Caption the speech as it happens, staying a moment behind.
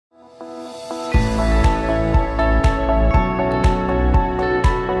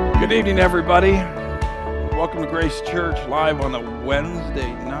Good evening, everybody. Welcome to Grace Church live on a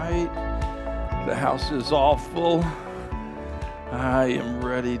Wednesday night. The house is all full. I am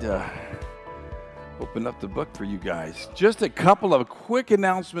ready to open up the book for you guys. Just a couple of quick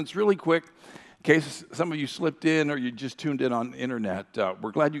announcements, really quick, in case some of you slipped in or you just tuned in on the internet.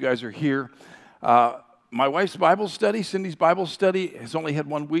 We're glad you guys are here. My wife's Bible study, Cindy's Bible study, has only had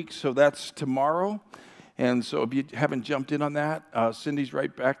 1 week, so that's tomorrow. And so if you haven't jumped in on that, Cindy's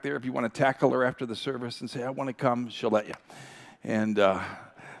right back there. If you want to tackle her after the service and say, I want to come, she'll let you. And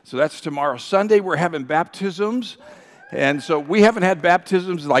so that's tomorrow. Sunday, we're having baptisms. And so we haven't had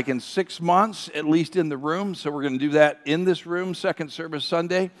baptisms like in 6 months, at least in the room. So we're going to do that in this room, second service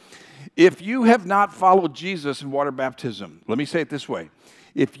Sunday. If you have not followed Jesus in water baptism, let me say it this way.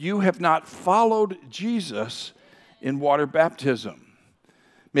 If you have not followed Jesus in water baptism,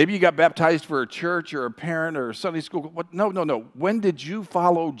 maybe you got baptized for a church or a parent or a Sunday school. What? No. When did you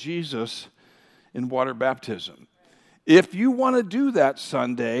follow Jesus in water baptism? If you want to do that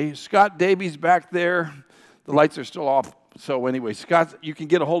Sunday, Scott Davies back there. The lights are still off. So anyway, Scott, you can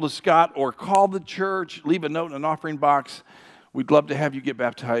get a hold of Scott or call the church, leave a note in an offering box. We'd love to have you get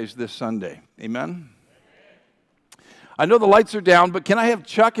baptized this Sunday. Amen? I know the lights are down, but can I have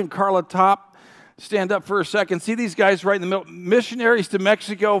Chuck and Carla Top stand up for a second? See these guys right in the middle? Missionaries to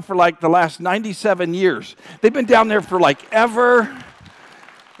Mexico for like the last 97 years. They've been down there for like ever.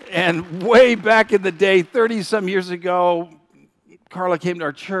 And way back in the day, 30-some years ago, Carla came to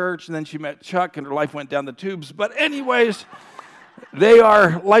our church, and then she met Chuck, and her life went down the tubes. But anyways, they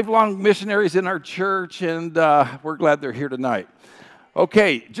are lifelong missionaries in our church, and we're glad they're here tonight.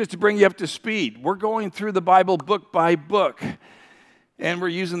 Okay, just to bring you up to speed, we're going through the Bible book by book. And we're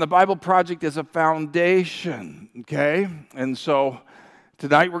using the Bible Project as a foundation, okay? And so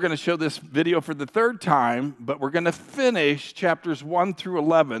tonight we're going to show this video for the third time, but we're going to finish chapters 1 through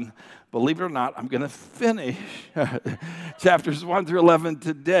 11. Believe it or not, I'm going to finish chapters 1 through 11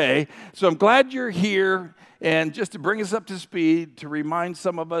 today. So I'm glad you're here. And just to bring us up to speed, to remind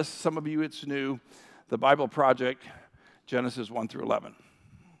some of us, some of you it's new, the Bible Project, Genesis 1 through 11.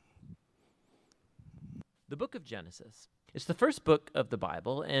 The book of Genesis. It's the first book of the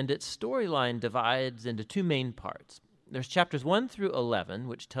Bible, and its storyline divides into two main parts. There's chapters 1 through 11,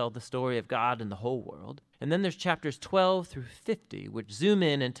 which tell the story of God and the whole world. And then there's chapters 12 through 50, which zoom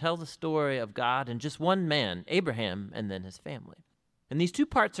in and tell the story of God and just one man, Abraham, and then his family. And these two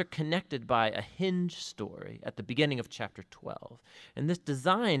parts are connected by a hinge story at the beginning of chapter 12. And this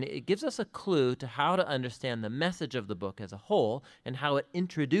design, it gives us a clue to how to understand the message of the book as a whole and how it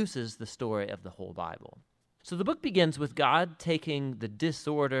introduces the story of the whole Bible. So the book begins with God taking the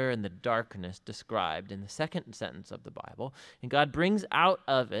disorder and the darkness described in the second sentence of the Bible, and God brings out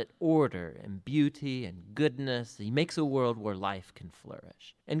of it order and beauty and goodness. He makes a world where life can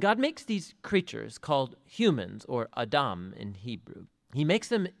flourish. And God makes these creatures called humans, or Adam in Hebrew. He makes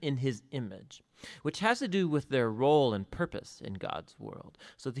them in his image, which has to do with their role and purpose in God's world.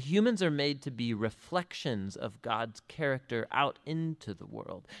 So the humans are made to be reflections of God's character out into the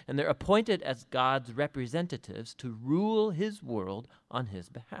world, and they're appointed as God's representatives to rule his world on his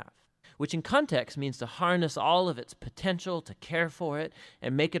behalf, which in context means to harness all of its potential, to care for it,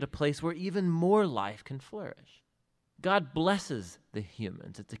 and make it a place where even more life can flourish. God blesses the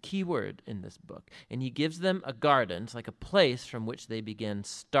humans. It's a key word in this book. And he gives them a garden. It's like a place from which they begin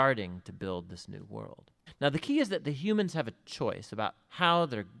starting to build this new world. Now, the key is that the humans have a choice about how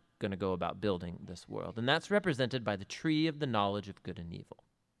they're going to go about building this world. And that's represented by the tree of the knowledge of good and evil.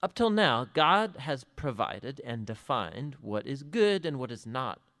 Up till now, God has provided and defined what is good and what is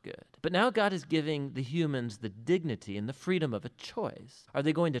not good. But now God is giving the humans the dignity and the freedom of a choice. Are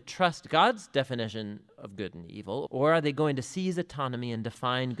they going to trust God's definition of good and evil, or are they going to seize autonomy and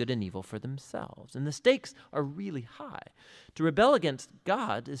define good and evil for themselves? And the stakes are really high. To rebel against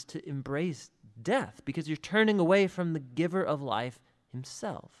God is to embrace death, because you're turning away from the giver of life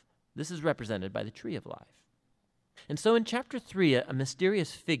himself. This is represented by the tree of life. And so in chapter 3, a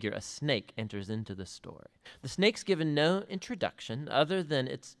mysterious figure, a snake, enters into the story. The snake's given no introduction other than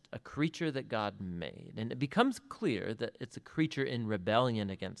it's a creature that God made. And it becomes clear that it's a creature in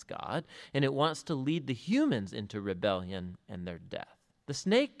rebellion against God, and it wants to lead the humans into rebellion and their death. The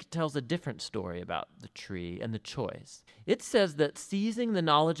snake tells a different story about the tree and the choice. It says that seizing the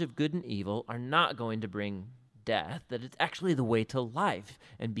knowledge of good and evil are not going to bring death, that it's actually the way to life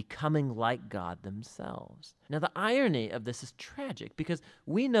and becoming like God themselves. Now, the irony of this is tragic because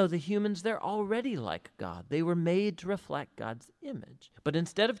we know the humans, they're already like God. They were made to reflect God's image. But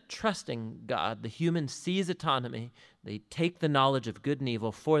instead of trusting God, the humans seize autonomy, they take the knowledge of good and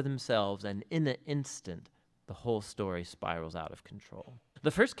evil for themselves, and in an instant, the whole story spirals out of control.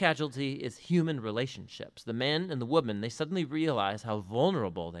 The first casualty is human relationships. The man and the woman, they suddenly realize how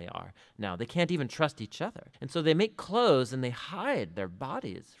vulnerable they are now. They can't even trust each other. And so they make clothes and they hide their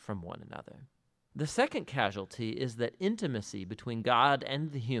bodies from one another. The second casualty is that intimacy between God and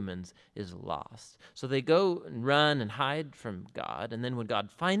the humans is lost. So they go and run and hide from God, and then when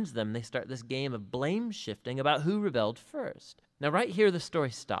God finds them, they start this game of blame shifting about who rebelled first. Now, right here, the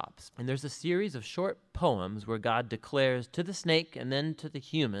story stops, and there's a series of short poems where God declares to the snake and then to the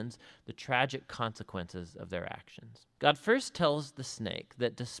humans the tragic consequences of their actions. God first tells the snake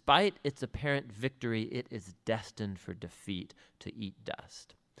that despite its apparent victory, it is destined for defeat, to eat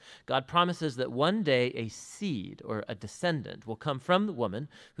dust. God promises that one day a seed or a descendant will come from the woman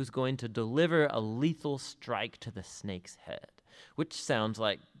who's going to deliver a lethal strike to the snake's head, which sounds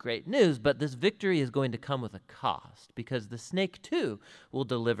like great news, but this victory is going to come with a cost because the snake too will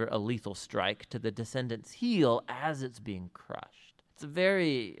deliver a lethal strike to the descendant's heel as it's being crushed. It's a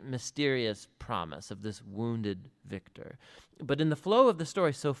very mysterious promise of this wounded victor. But in the flow of the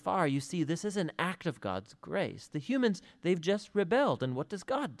story so far, you see this is an act of God's grace. The humans, they've just rebelled, and what does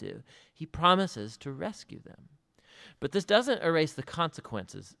God do? He promises to rescue them. But this doesn't erase the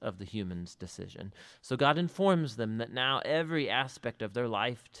consequences of the humans' decision. So God informs them that now every aspect of their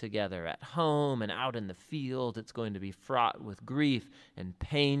life together, at home and out in the field, it's going to be fraught with grief and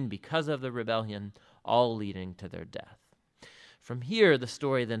pain because of the rebellion, all leading to their death. From here, the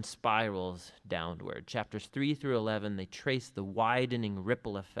story then spirals downward. Chapters 3 through 11, they trace the widening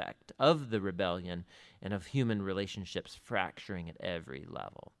ripple effect of the rebellion and of human relationships fracturing at every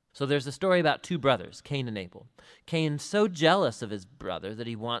level. So there's a story about two brothers, Cain and Abel. Cain's so jealous of his brother that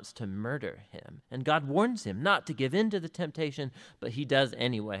he wants to murder him. And God warns him not to give in to the temptation, but he does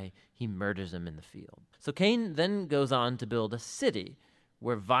anyway. He murders him in the field. So Cain then goes on to build a city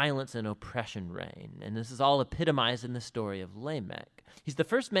where violence and oppression reign. And this is all epitomized in the story of Lamech. He's the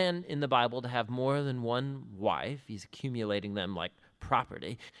first man in the Bible to have more than one wife. He's accumulating them like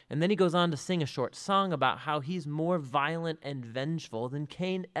property. And then he goes on to sing a short song about how he's more violent and vengeful than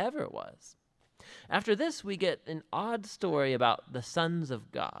Cain ever was. After this, we get an odd story about the sons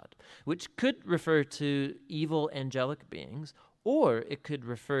of God, which could refer to evil angelic beings, or it could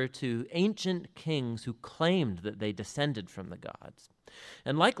refer to ancient kings who claimed that they descended from the gods.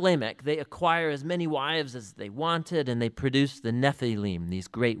 And like Lamech, they acquire as many wives as they wanted, and they produce the Nephilim, these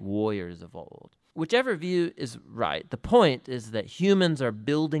great warriors of old. Whichever view is right, the point is that humans are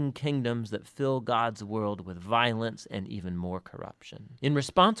building kingdoms that fill God's world with violence and even more corruption. In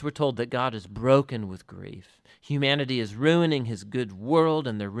response, we're told that God is broken with grief. Humanity is ruining his good world,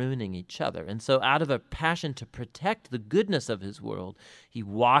 and they're ruining each other. And so out of a passion to protect the goodness of his world, he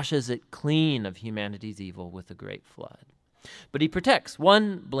washes it clean of humanity's evil with a great flood. But he protects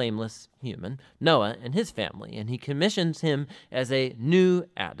one blameless human, Noah, and his family, and he commissions him as a new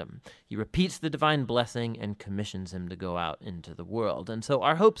Adam. He repeats the divine blessing and commissions him to go out into the world. And so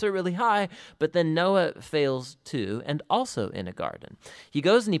our hopes are really high, but then Noah fails too, and also in a garden. He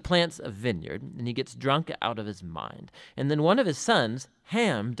goes and he plants a vineyard, and he gets drunk out of his mind. And then one of his sons,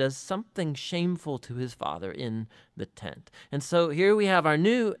 Ham, does something shameful to his father in the tent. And so here we have our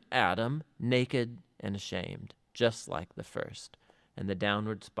new Adam, naked and ashamed, just like the first, and the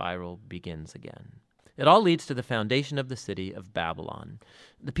downward spiral begins again. It all leads to the foundation of the city of Babylon.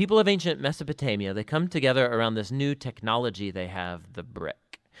 The people of ancient Mesopotamia, they come together around this new technology they have, the brick.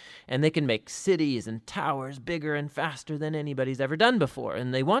 And they can make cities and towers bigger and faster than anybody's ever done before.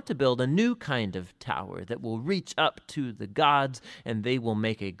 And they want to build a new kind of tower that will reach up to the gods, and they will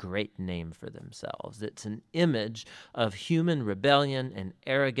make a great name for themselves. It's an image of human rebellion and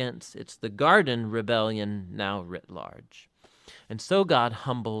arrogance. It's the garden rebellion now writ large. And so God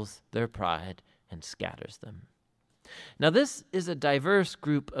humbles their pride and scatters them. Now, this is a diverse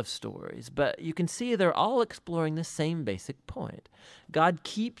group of stories, but you can see they're all exploring the same basic point. God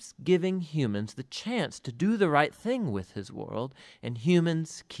keeps giving humans the chance to do the right thing with his world, and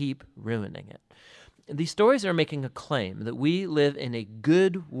humans keep ruining it. These stories are making a claim that we live in a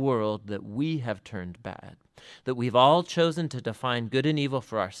good world that we have turned bad, that we've all chosen to define good and evil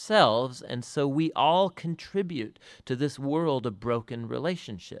for ourselves, and so we all contribute to this world of broken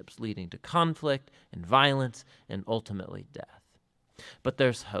relationships, leading to conflict and violence and ultimately death. But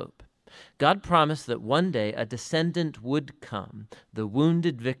there's hope. God promised that one day a descendant would come, the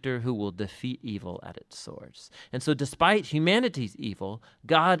wounded victor who will defeat evil at its source. And so despite humanity's evil,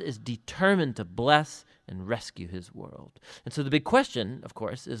 God is determined to bless and rescue his world. And so the big question, of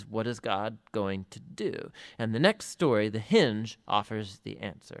course, is what is God going to do? And the next story, The Hinge, offers the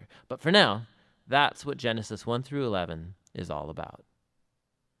answer. But for now, that's what Genesis 1 through 11 is all about.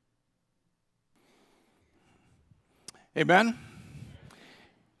 Amen.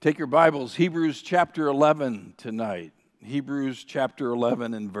 Take your Bibles, Hebrews chapter 11 tonight. Hebrews chapter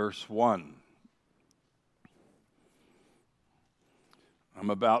 11 and verse 1. I'm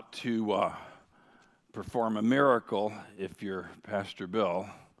about to perform a miracle if you're Pastor Bill.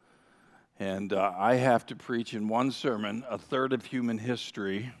 And I have to preach in one sermon a third of human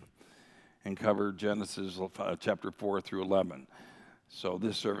history and cover Genesis chapter 4 through 11. So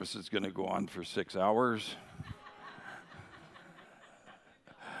this service is going to go on for 6 hours.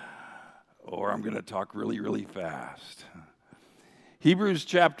 Or I'm going to talk really, really fast. Hebrews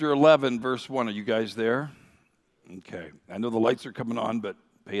chapter 11, verse 1. Are you guys there? Okay. I know the lights are coming on, but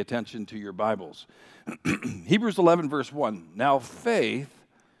pay attention to your Bibles. Hebrews 11, verse 1. Now faith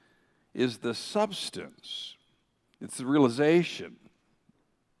is the substance. It's the realization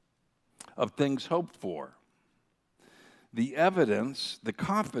of things hoped for. The evidence, the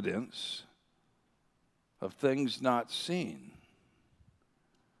confidence of things not seen.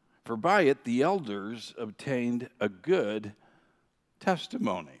 For by it the elders obtained a good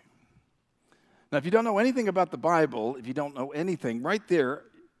testimony. Now, if you don't know anything about the Bible, if you don't know anything, right there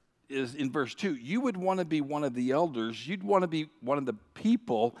is in verse 2, you would want to be one of the elders. You'd want to be one of the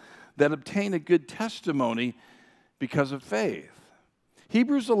people that obtain a good testimony because of faith.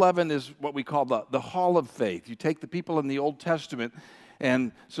 Hebrews 11 is what we call the hall of faith. You take the people in the Old Testament,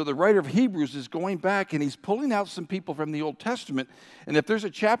 and so the writer of Hebrews is going back and he's pulling out some people from the Old Testament. And if there's a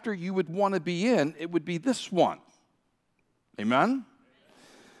chapter you would want to be in, it would be this one. Amen?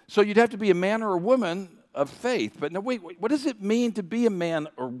 So you'd have to be a man or a woman of faith. But now wait, what does it mean to be a man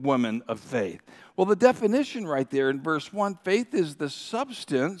or woman of faith? Well, the definition right there in verse 1, faith is the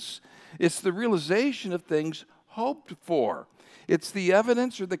substance, it's the realization of things hoped for. It's the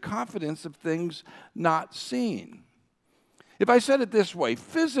evidence or the confidence of things not seen. If I said it this way,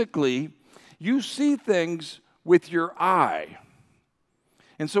 physically, you see things with your eye.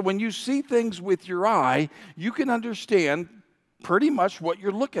 And so when you see things with your eye, you can understand pretty much what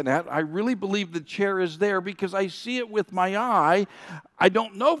you're looking at. I really believe the chair is there because I see it with my eye. I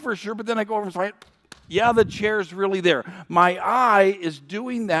don't know for sure, but then I go over and say, yeah, the chair is really there. My eye is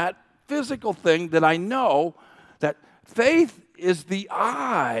doing that physical thing that I know. That faith is the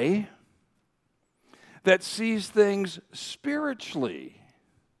eye that sees things spiritually.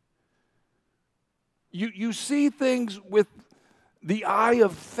 You see things with the eye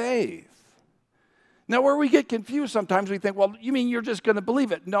of faith. Now, where we get confused sometimes, we think, well, you mean you're just going to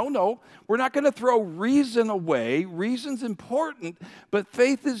believe it? No, we're not going to throw reason away. Reason's important, but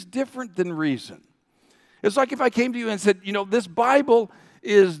faith is different than reason. It's like if I came to you and said, this Bible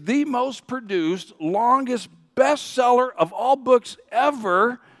is the most produced, longest bestseller of all books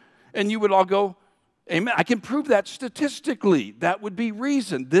ever, and you would all go, amen. I can prove that statistically. That would be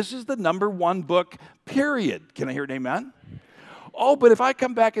reason. This is the number one book, period. Can I hear an amen? Oh, but if I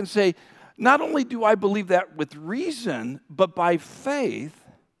come back and say, not only do I believe that with reason, but by faith,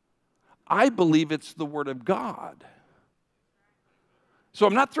 I believe it's the Word of God. So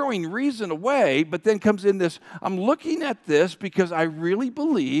I'm not throwing reason away, but then comes in this, I'm looking at this because I really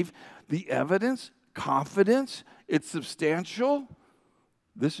believe the evidence, confidence, it's substantial.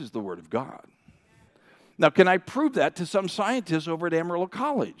 This is the Word of God. Now, can I prove that to some scientists over at Amarillo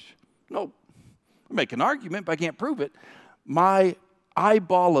College? No. I make an argument, but I can't prove it. My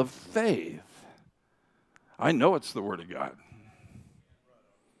eyeball of faith, I know it's the Word of God.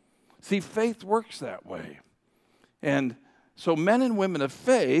 See, faith works that way. And so men and women of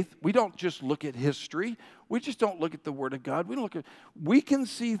faith, we don't just look at history. We just don't look at the Word of God. We can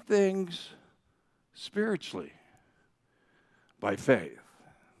see things spiritually by faith.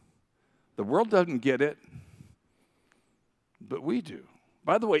 The world doesn't get it, but we do.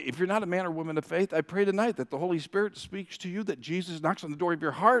 By the way, if you're not a man or woman of faith, I pray tonight that the Holy Spirit speaks to you, that Jesus knocks on the door of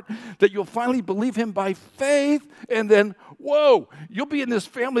your heart, that you'll finally believe Him by faith, and then, whoa, you'll be in this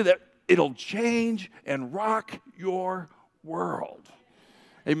family that it'll change and rock your world.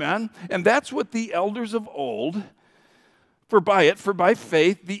 Amen? And that's what the elders of old, for by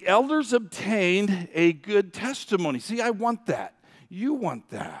faith, the elders obtained a good testimony. See, I want that. You want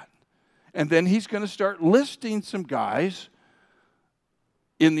that. And then he's going to start listing some guys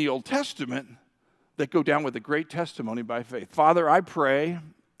in the Old Testament that go down with a great testimony by faith. Father, I pray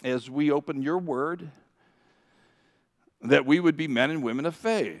as we open your word that we would be men and women of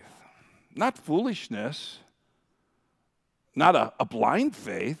faith. Not foolishness, not a blind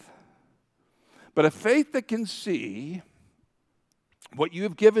faith, but a faith that can see what you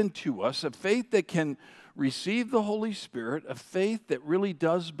have given to us, a faith that can receive the Holy Spirit, a faith that really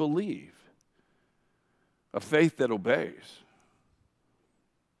does believe, a faith that obeys,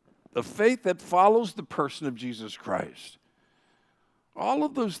 a faith that follows the person of Jesus Christ. All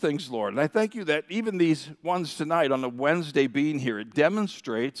of those things, Lord. And I thank you that even these ones tonight on a Wednesday being here, it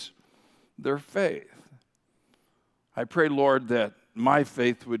demonstrates their faith. I pray, Lord, that my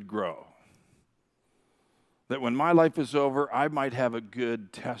faith would grow. That when my life is over, I might have a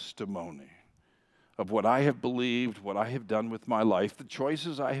good testimony of what I have believed, what I have done with my life, the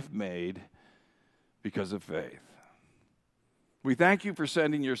choices I have made because of faith. We thank you for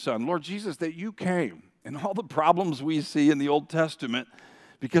sending your Son. Lord Jesus, that you came, and all the problems we see in the Old Testament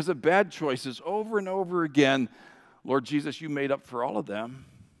because of bad choices over and over again, Lord Jesus, you made up for all of them.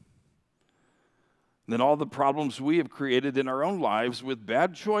 And then all the problems we have created in our own lives with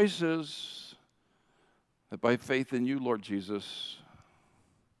bad choices, that by faith in you, Lord Jesus,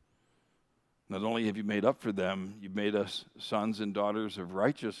 not only have you made up for them, you've made us sons and daughters of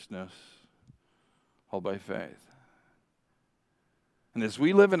righteousness, all by faith. And as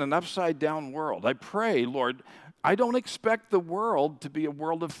we live in an upside-down world, I pray, Lord, I don't expect the world to be a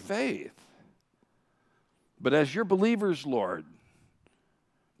world of faith. But as your believers, Lord,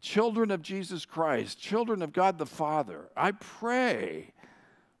 children of Jesus Christ, children of God the Father, I pray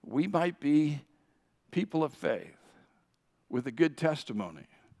we might be people of faith with a good testimony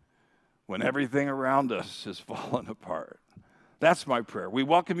when everything around us has fallen apart. That's my prayer. We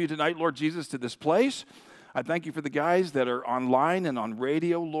welcome you tonight, Lord Jesus, to this place. I thank you for the guys that are online and on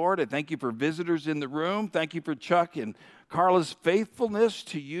radio, Lord. I thank you for visitors in the room. Thank you for Chuck and Carla's faithfulness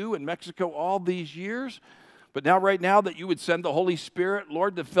to you in Mexico all these years. But now, right now, that you would send the Holy Spirit,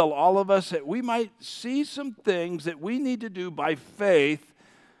 Lord, to fill all of us, that we might see some things that we need to do by faith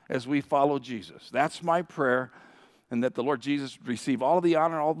as we follow Jesus. That's my prayer, and that the Lord Jesus receive all the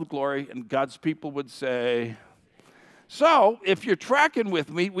honor, all the glory, and God's people would say, so, if you're tracking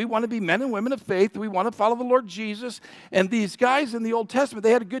with me, we want to be men and women of faith. We want to follow the Lord Jesus. And these guys in the Old Testament,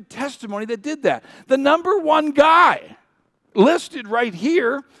 they had a good testimony that did that. The number one guy listed right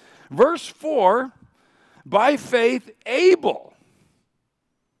here, verse 4, by faith, Abel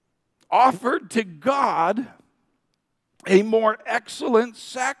offered to God a more excellent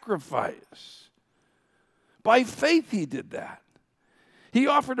sacrifice. By faith, he did that. He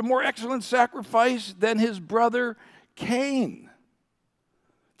offered a more excellent sacrifice than his brother Cain,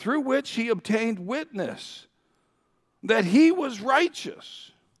 through which he obtained witness that he was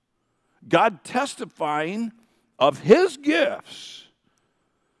righteous, God testifying of his gifts,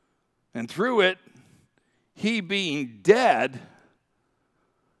 and through it, he being dead,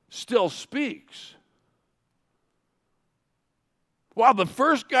 still speaks. While the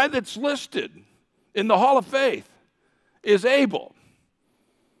first guy that's listed in the Hall of Faith is Abel.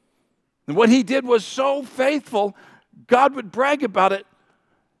 And what he did was so faithful, God would brag about it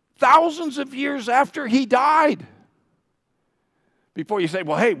thousands of years after he died. Before you say,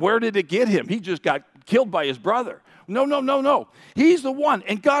 well, hey, where did it get him? He just got killed by his brother. No. He's the one.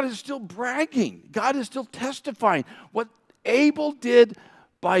 And God is still bragging. God is still testifying what Abel did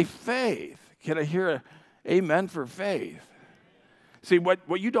by faith. Can I hear an amen for faith? See, what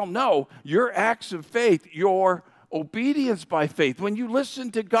you don't know, your acts of faith, your obedience by faith, when you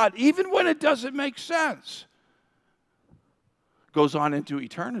listen to God, even when it doesn't make sense, goes on into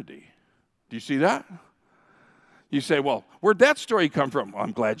eternity. Do you see that? You say, well, where'd that story come from? Well,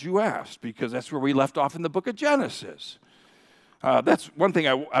 I'm glad you asked, because that's where we left off in the book of Genesis. That's one thing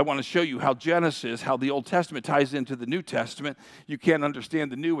I want to show you, how Genesis, how the Old Testament ties into the New Testament. You can't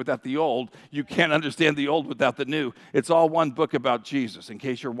understand the new without the old. You can't understand the old without the new. It's all one book about Jesus. In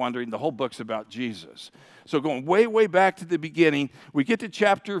case you're wondering, the whole book's about Jesus. So going way, way back to the beginning, we get to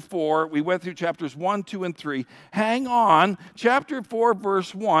chapter 4. We went through chapters 1, 2, and 3. Hang on. Chapter 4,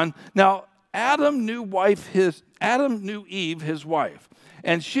 verse 1. Now, Adam knew Eve, his wife,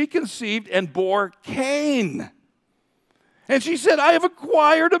 and she conceived and bore Cain. And she said, I have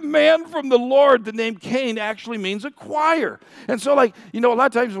acquired a man from the Lord. The name Cain actually means acquire. And so, a lot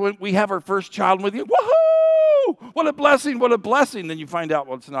of times when we have our first child, and we think, woohoo, what a blessing, what a blessing. Then you find out,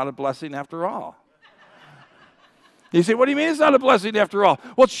 well, it's not a blessing after all. You say, what do you mean it's not a blessing after all?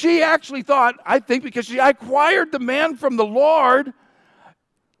 Well, she actually thought, I think because she acquired the man from the Lord,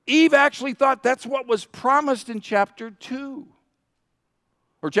 Eve actually thought that's what was promised in chapter 2.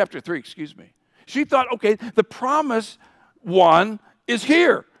 Or chapter 3, excuse me. She thought, okay, the promise one is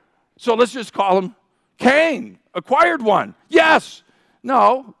here. So let's just call him Cain, acquired one. Yes.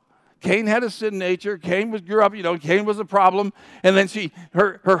 No. Cain had a sin nature. Cain grew up, Cain was a problem. And then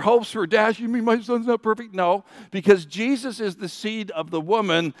her hopes were dashed. You mean my son's not perfect? No, because Jesus is the seed of the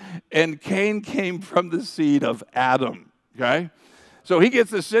woman, and Cain came from the seed of Adam. Okay? So he gets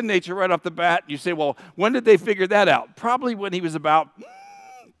the sin nature right off the bat. You say, well, when did they figure that out? Probably when he was about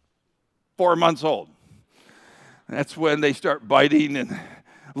 4 months old. That's when they start biting and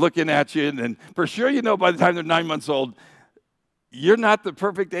looking at you. And for sure, you know, by the time they're 9 months old, you're not the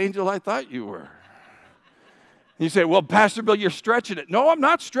perfect angel I thought you were. You say, well, Pastor Bill, you're stretching it. No, I'm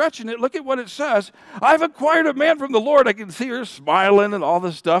not stretching it. Look at what it says. I've acquired a man from the Lord. I can see her smiling and all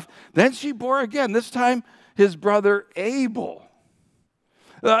this stuff. Then she bore again, this time his brother Abel.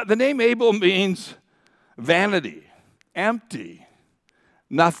 The name Abel means vanity, empty,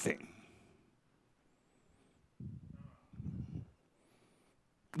 nothing.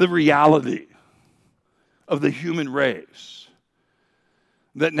 The reality of the human race,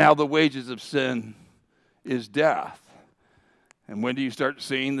 that now the wages of sin is death. And when do you start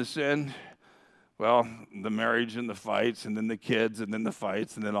seeing the sin? Well, the marriage and the fights, and then the kids, and then the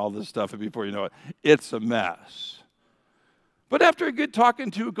fights, and then all this stuff, and before you know it, it's a mess. But after a good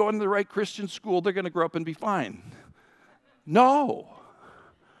talking to, going to the right Christian school, they're going to grow up and be fine. No.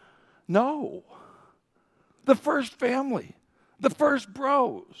 The first family, the first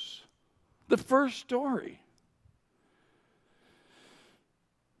bros, the first story.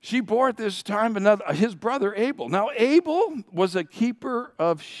 She bore at this time his brother Abel. Now, Abel was a keeper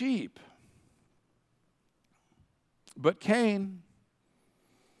of sheep, but Cain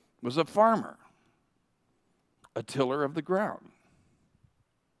was a farmer, a tiller of the ground.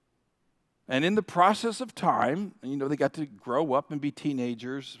 And in the process of time, you know, they got to grow up and be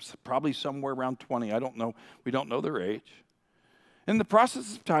teenagers, probably somewhere around 20. I don't know. We don't know their age. In the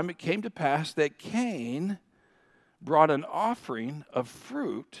process of time, it came to pass that Cain brought an offering of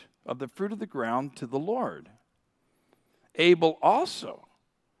the fruit of the ground to the Lord. Abel also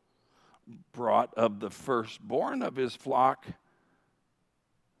brought of the firstborn of his flock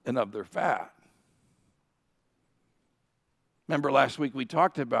and of their fat. Remember last week we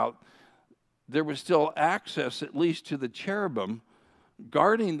talked about there was still access at least to the cherubim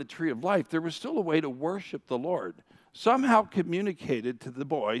guarding the tree of life. There was still a way to worship the Lord, somehow communicated to the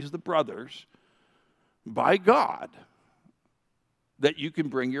boys, the brothers, by God, that you can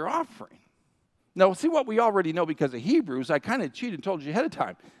bring your offering. Now, see what we already know because of Hebrews. I kind of cheated and told you ahead of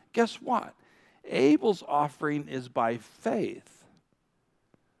time. Guess what? Abel's offering is by faith.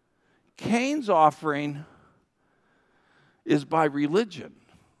 Cain's offering is by religion,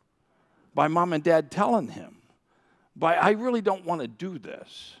 by mom and dad telling him, by I really don't want to do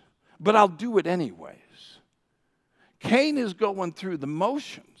this, but I'll do it anyways. Cain is going through the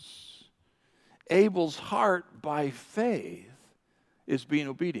motions. Abel's heart, by faith, is being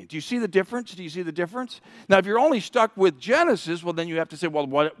obedient. Do you see the difference? Do you see the difference? Now, if you're only stuck with Genesis, well, then you have to say, well,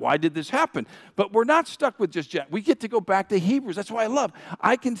 why did this happen? But we're not stuck with just Genesis. We get to go back to Hebrews. That's why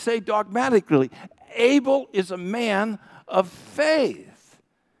I can say dogmatically, Abel is a man of faith.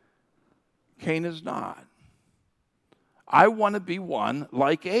 Cain is not. I want to be one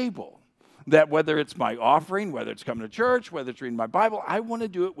like Abel. That whether it's my offering, whether it's coming to church, whether it's reading my Bible, I want to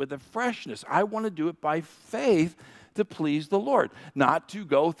do it with a freshness. I want to do it by faith to please the Lord, not to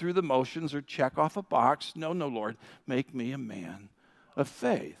go through the motions or check off a box. No, Lord, make me a man of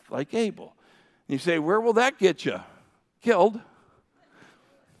faith like Abel. And you say, where will that get you? Killed. And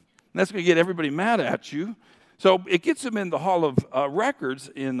that's going to get everybody mad at you. So it gets him in the Hall of Records,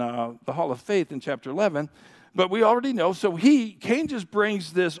 in the Hall of Faith in chapter 11. But we already know, so Cain just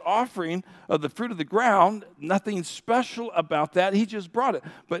brings this offering of the fruit of the ground, nothing special about that, he just brought it.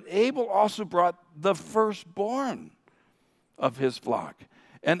 But Abel also brought the firstborn of his flock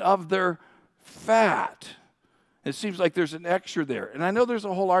and of their fat. It seems like there's an extra there. And I know there's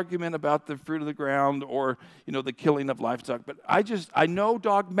a whole argument about the fruit of the ground or, the killing of livestock, but I know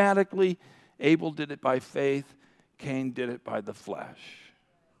dogmatically Abel did it by faith, Cain did it by the flesh.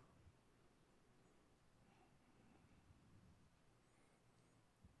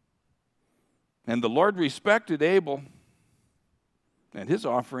 And the Lord respected Abel and his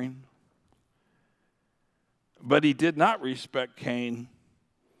offering, but he did not respect Cain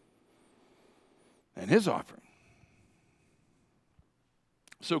and his offering.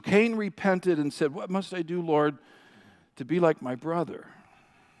 So Cain repented and said, what must I do, Lord, to be like my brother?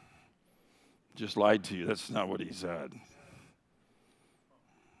 Just lied to you. That's not what he said.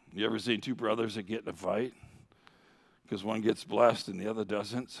 You ever seen two brothers that get in a fight? Because one gets blessed and the other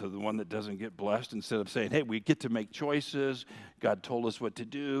doesn't. So the one that doesn't get blessed, instead of saying, hey, we get to make choices, God told us what to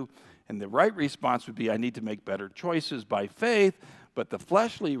do, and the right response would be, I need to make better choices by faith, but the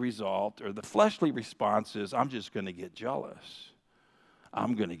fleshly result, or the fleshly response is, I'm just going to get jealous.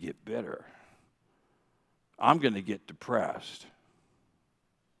 I'm going to get bitter. I'm going to get depressed.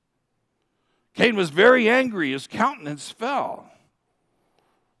 Cain was very angry. His countenance fell.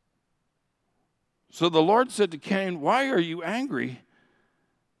 So the Lord said to Cain, why are you angry?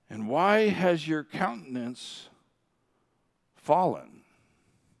 And why has your countenance fallen.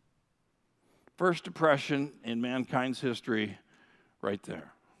 First depression in mankind's history, right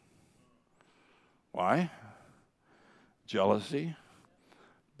there. Why? Jealousy,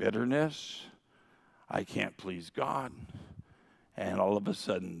 bitterness, I can't please God. And all of a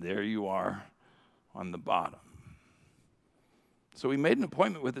sudden, there you are on the bottom. So he made an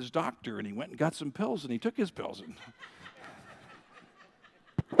appointment with his doctor, and he went and got some pills, and he took his pills.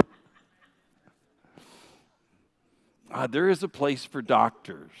 There is a place for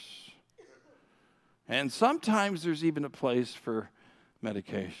doctors. And sometimes there's even a place for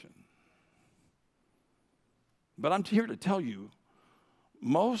medication. But I'm here to tell you,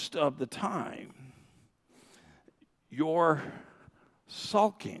 most of the time, you're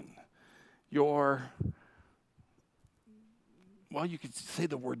sulking, you're, well, you could say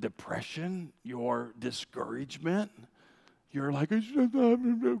the word depression, your discouragement, you're like,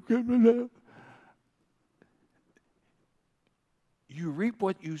 you reap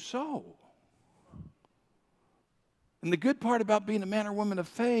what you sow. And the good part about being a man or woman of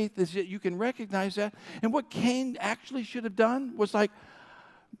faith is that you can recognize that. And what Cain actually should have done was like,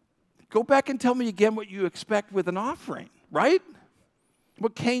 go back and tell me again what you expect with an offering, right?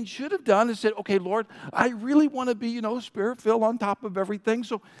 What Cain should have done is said, okay, Lord, I really want to be, Spirit-filled on top of everything.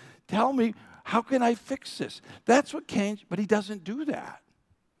 So tell me, how can I fix this? That's what Cain, but he doesn't do that.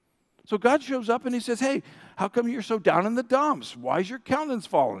 So God shows up and he says, hey, how come you're so down in the dumps? Why is your countenance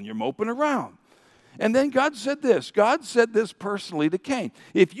falling? You're moping around. And then God said this. God said this personally to Cain.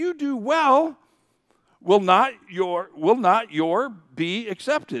 If you do well, will your be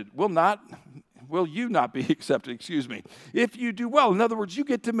accepted? Will you not be accepted? Excuse me. If you do well, in other words, you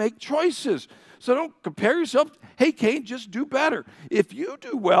get to make choices. So don't compare yourself. Hey, Cain, just do better. If you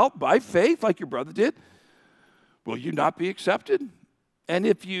do well by faith, like your brother did, will you not be accepted? And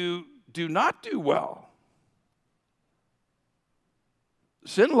if you do not do well,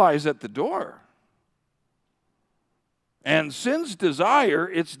 sin lies at the door. And sin's desire,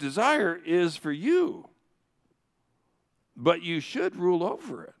 its desire is for you. But you should rule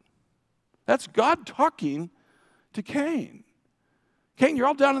over it. That's God talking to Cain. Cain, you're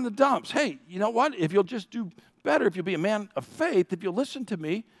all down in the dumps. Hey, you know what? If you'll just do better, if you'll be a man of faith, if you'll listen to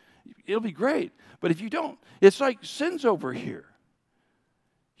me, it'll be great. But if you don't, it's like sin's over here.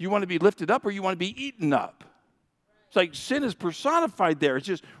 You want to be lifted up or you want to be eaten up. It's like sin is personified there. It's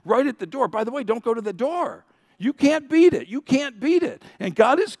just right at the door. By the way, don't go to the door. You can't beat it. You can't beat it. And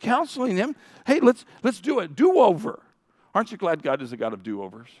God is counseling him. Hey, let's do it. Do-over. Aren't you glad God is a God of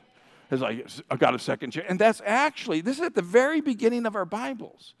do-overs? He's like a God of second chance. And that's actually, this is at the very beginning of our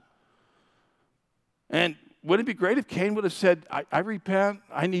Bibles. And wouldn't it be great if Cain would have said, I repent,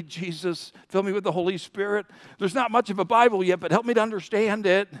 I need Jesus, fill me with the Holy Spirit. There's not much of a Bible yet, but help me to understand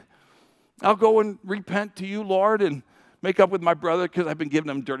it. I'll go and repent to you, Lord, and make up with my brother because I've been giving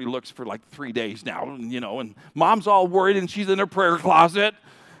him dirty looks for like 3 days now, and mom's all worried and she's in her prayer closet.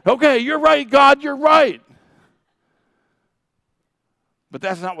 Okay, you're right, God, you're right. But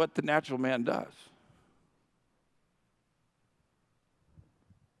that's not what the natural man does.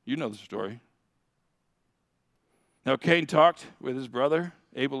 You know the story. Now Cain talked with his brother,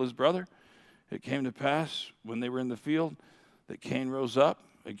 Abel his brother. It came to pass when they were in the field that Cain rose up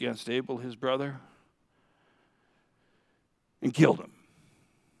against Abel his brother and killed him.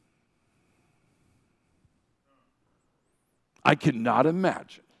 I cannot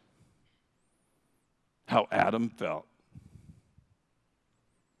imagine how Adam felt,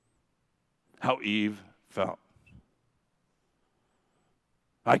 how Eve felt.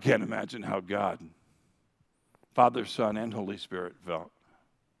 I can't imagine how God, Father, Son, and Holy Spirit felt.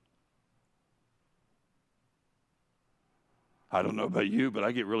 I don't know about you, but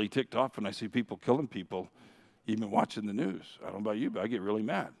I get really ticked off when I see people killing people, even watching the news. I don't know about you, but I get really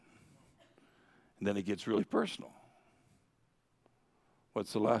mad. And then it gets really personal.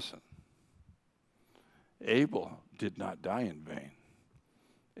 What's the lesson? Abel did not die in vain.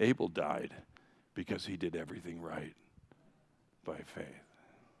 Abel died because he did everything right by faith.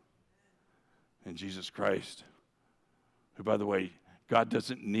 And Jesus Christ, who, by the way, God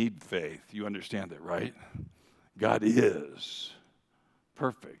doesn't need faith. You understand that, right? God is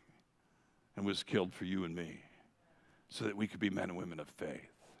perfect and was killed for you and me so that we could be men and women of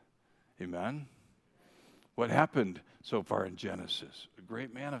faith. Amen? What happened so far in Genesis? A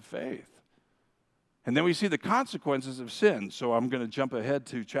great man of faith. And then we see the consequences of sin. So I'm going to jump ahead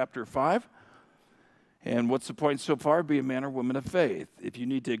to chapter 5. And what's the point so far? Be a man or woman of faith. If you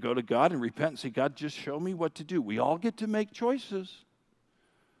need to go to God and repent and say, God, just show me what to do. We all get to make choices.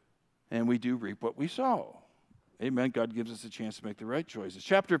 And we do reap what we sow. Amen. God gives us a chance to make the right choices.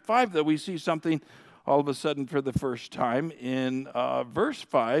 Chapter 5, though, we see something all of a sudden for the first time in verse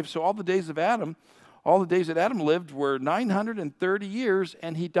 5. So all the days that Adam lived were 930 years,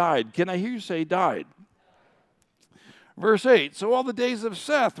 and he died. Can I hear you say died? Verse 8, so all the days of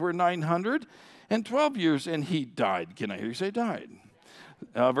Seth were 912 years, and he died. Can I hear you say died?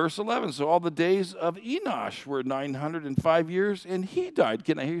 Verse 11, so all the days of Enosh were 905 years, and he died.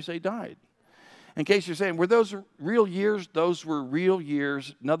 Can I hear you say died? In case you're saying, were those real years? Those were real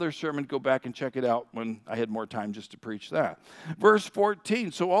years. Another sermon, go back and check it out when I had more time just to preach that. Verse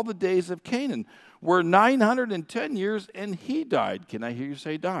 14, so all the days of Canaan were 910 years, and he died. Can I hear you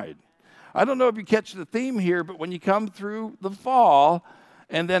say died? I don't know if you catch the theme here, but when you come through the fall,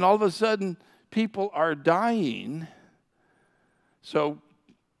 and then all of a sudden people are dying. So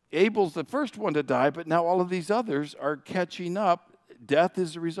Abel's the first one to die, but now all of these others are catching up. Death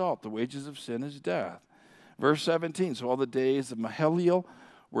is the result. The wages of sin is death. Verse 17, so all the days of Amarillo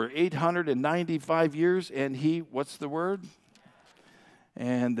were 895 years, and he, what's the word?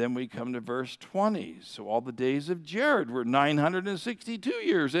 And then we come to verse 20. So all the days of Jared were 962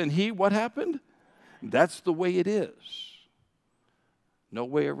 years, and he, what happened? That's the way it is. No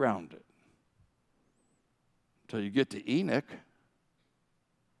way around it. Until you get to Enoch.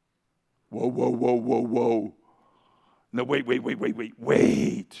 Whoa. No, wait.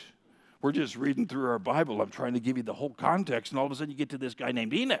 We're just reading through our Bible. I'm trying to give you the whole context, and all of a sudden you get to this guy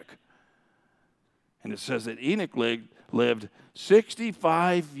named Enoch. And it says that Enoch lived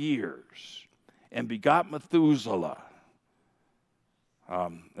 65 years and begot Methuselah.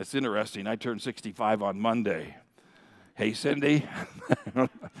 It's interesting. I turned 65 on Monday. Hey, Cindy.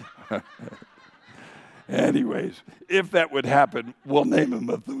 Anyways, if that would happen, we'll name him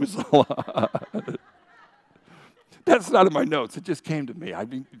Methuselah. That's not in my notes. It just came to me. I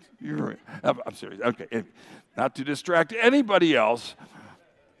mean, I'm serious. Okay, not to distract anybody else.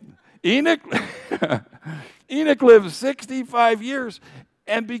 Enoch lived 65 years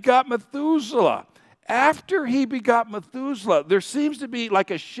and begot Methuselah. After he begot Methuselah, there seems to be like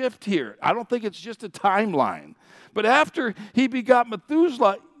a shift here. I don't think it's just a timeline. But after he begot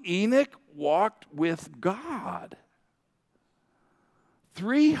Methuselah, Enoch walked with God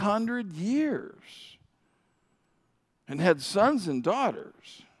 300 years and had sons and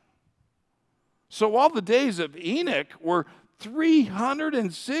daughters. So all the days of Enoch were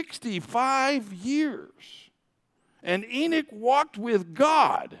 365 years. And Enoch walked with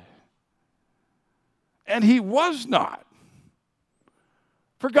God, and he was not,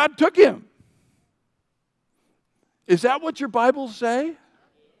 for God took him. Is that what your Bibles say?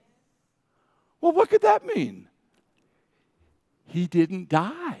 Well, what could that mean? He didn't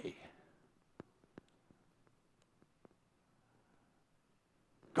die.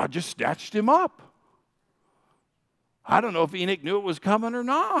 God just snatched him up. I don't know if Enoch knew it was coming or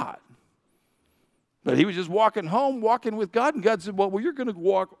not. But he was just walking home, walking with God, and God said, well, you're going to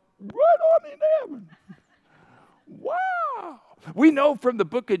walk right on into heaven. Wow. We know from the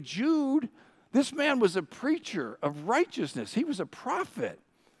book of Jude, this man was a preacher of righteousness. He was a prophet.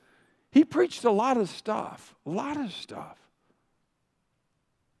 He preached a lot of stuff.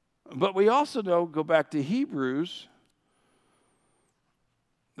 But we also know, go back to Hebrews,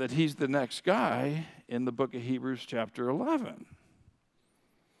 that he's the next guy in the book of Hebrews chapter 11.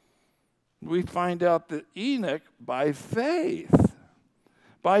 We find out that Enoch, by faith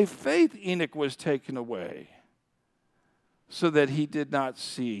Enoch was taken away so that he did not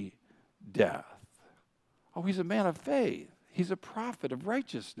see death. Oh, he's a man of faith. He's a prophet of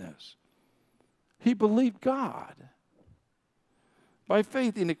righteousness. He believed God. By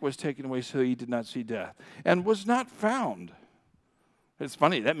faith Enoch was taken away so he did not see death and was not found. It's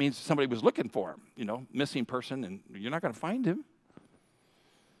funny, that means somebody was looking for him, missing person, and you're not going to find him.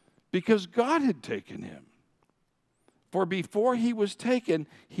 Because God had taken him. For before he was taken,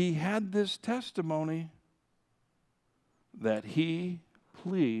 he had this testimony that he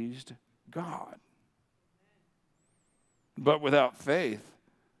pleased God. But without faith,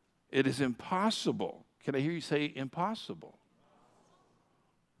 it is impossible. Can I hear you say impossible?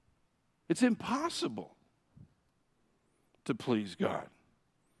 It's impossible to please God.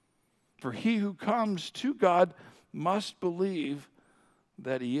 For he who comes to God must believe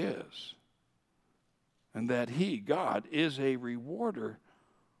that he is, and that he, God, is a rewarder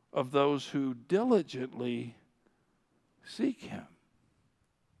of those who diligently seek him.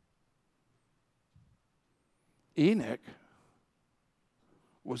 Enoch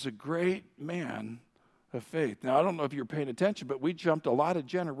was a great man of faith. Now, I don't know if you're paying attention, but we jumped a lot of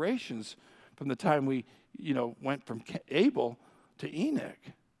generations from the time we, went from Abel to Enoch.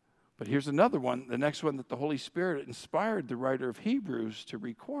 But here's another one, the next one that the Holy Spirit inspired the writer of Hebrews to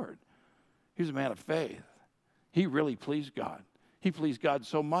record. He was a man of faith. He really pleased God. He pleased God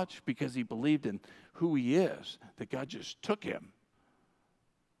so much because he believed in who he is that God just took him.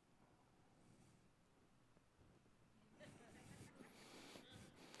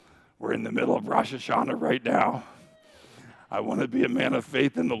 We're in the middle of Rosh Hashanah right now. I want to be a man of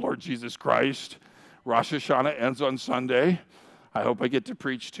faith in the Lord Jesus Christ. Rosh Hashanah ends on Sunday. I hope I get to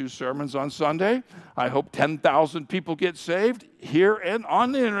preach 2 sermons on Sunday. I hope 10,000 people get saved here and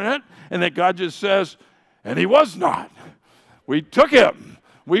on the internet, and that God just says, and he was not. We took him.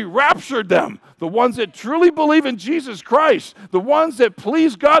 We raptured them. The ones that truly believe in Jesus Christ. The ones that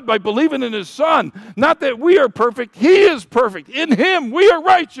please God by believing in his Son. Not that we are perfect. He is perfect. In him we are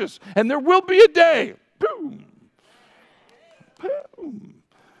righteous. And there will be a day. Boom. Boom.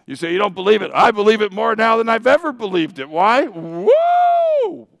 You say you don't believe it. I believe it more now than I've ever believed it. Why?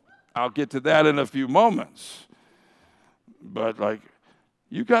 Woo! I'll get to that in a few moments. But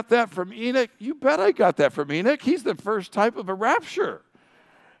you got that from Enoch? You bet I got that from Enoch. He's the first type of a rapture.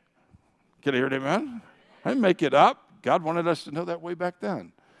 Can I hear it, amen? I didn't make it up. God wanted us to know that way back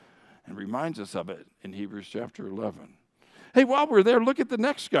then. And reminds us of it in Hebrews chapter 11. Hey, while we're there, look at the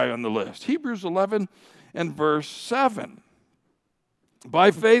next guy on the list. Hebrews 11 and verse 7.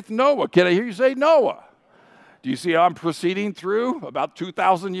 By faith, Noah. Can I hear you say Noah? Do you see how I'm proceeding through about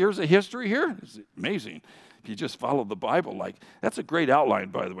 2,000 years of history here? It's amazing. If you just follow the Bible, that's a great outline,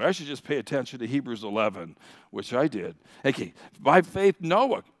 by the way. I should just pay attention to Hebrews 11, which I did. Okay, by faith,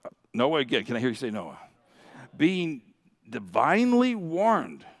 Noah. Noah again. Can I hear you say Noah? Being divinely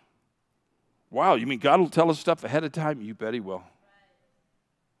warned. Wow, you mean God will tell us stuff ahead of time? You bet he will.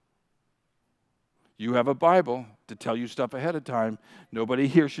 You have a Bible to tell you stuff ahead of time. Nobody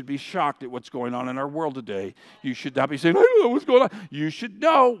here should be shocked at what's going on in our world today. You should not be saying, I don't know what's going on. You should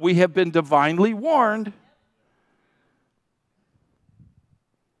know we have been divinely warned.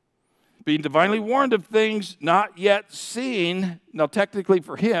 Being divinely warned of things not yet seen. Now, technically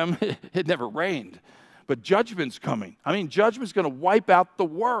for him, it never rained. But judgment's coming. Judgment's going to wipe out the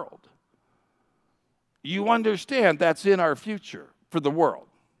world. You understand that's in our future for the world.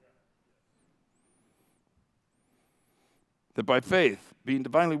 That by faith, being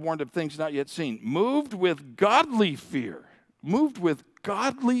divinely warned of things not yet seen, moved with godly fear,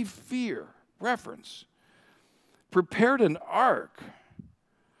 reference, prepared an ark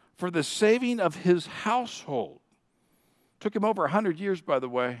for the saving of his household. Took him over 100 years, by the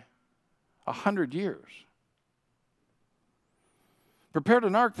way. 100 years. Prepared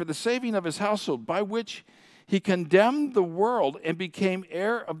an ark for the saving of his household, by which he condemned the world and became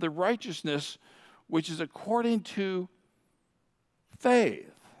heir of the righteousness which is according to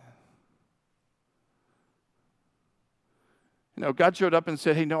faith. God showed up and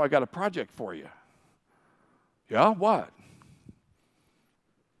said, hey, no, I got a project for you. Yeah, what?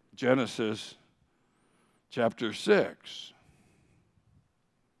 Genesis chapter 6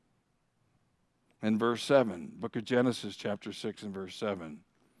 and verse 7. Book of Genesis chapter 6 and verse 7.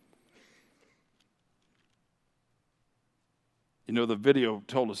 The video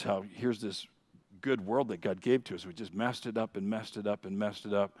told us how here's this good world that God gave to us. We just messed it up and messed it up and messed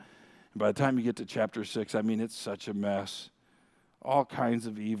it up. And by the time you get to chapter 6, it's such a mess. All kinds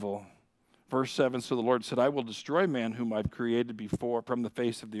of evil. Verse 7, so the Lord said, I will destroy man whom I've created before from the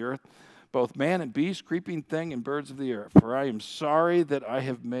face of the earth, both man and beast, creeping thing, and birds of the air, for I am sorry that I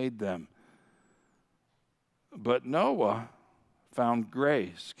have made them. But Noah found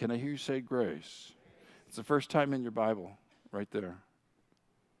grace. Can I hear you say grace? It's the first time in your Bible, right there.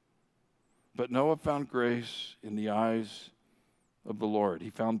 But Noah found grace in the eyes of the Lord. He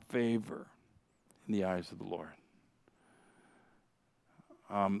found favor in the eyes of the Lord.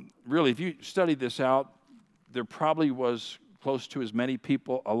 Really, if you study this out, there probably was close to as many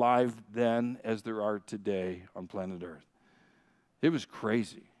people alive then as there are today on planet Earth. It was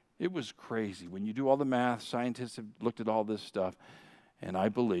crazy. It was crazy. When you do all the math, scientists have looked at all this stuff, and I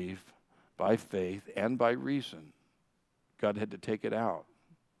believe by faith and by reason, God had to take it out.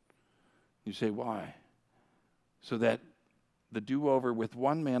 You say, why? So that the do-over with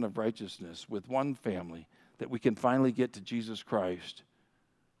one man of righteousness, with one family, that we can finally get to Jesus Christ,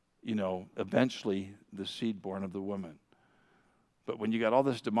 eventually the seed born of the woman. But when you got all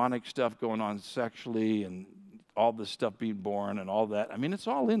this demonic stuff going on sexually and all this stuff being born and all that, it's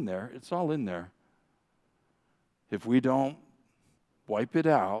all in there. It's all in there. If we don't wipe it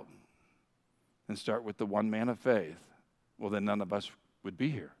out and start with the one man of faith, well, then none of us would be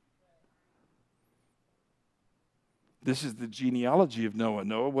here. This is the genealogy of Noah.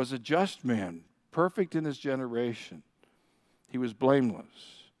 Noah was a just man, perfect in his generation. He was blameless.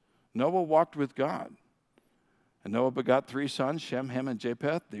 Noah walked with God. And Noah begot 3 sons, Shem, Ham, and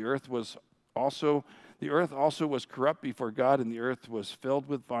Japheth. The earth was The earth also was corrupt before God, and the earth was filled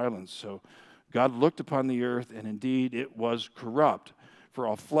with violence. So God looked upon the earth, and indeed it was corrupt, for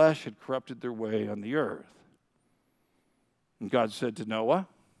all flesh had corrupted their way on the earth. And God said to Noah,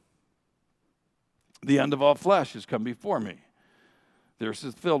 the end of all flesh has come before me. The earth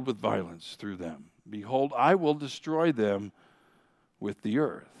is filled with violence through them. Behold, I will destroy them with the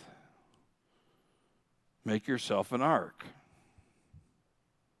earth. Make yourself an ark.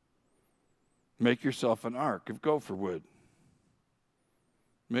 Make yourself an ark of gopher wood.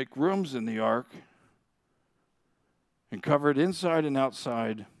 Make rooms in the ark and cover it inside and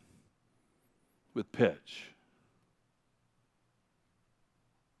outside with pitch.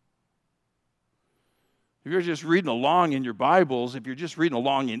 If you're just reading along in your Bibles, if you're just reading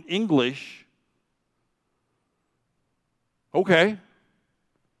along in English, okay.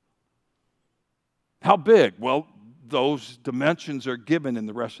 How big? Well, those dimensions are given in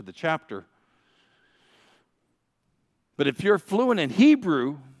the rest of the chapter. But if you're fluent in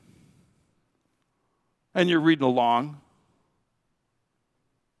Hebrew and you're reading along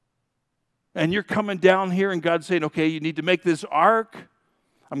and you're coming down here and God's saying, okay, you need to make this ark.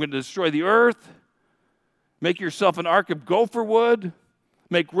 I'm going to destroy the earth. Make yourself an ark of gopher wood.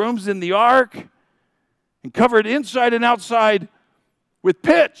 Make rooms in the ark and cover it inside and outside with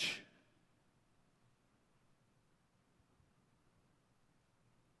pitch.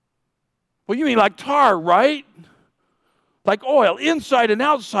 Well, you mean like tar, right? Like oil, inside and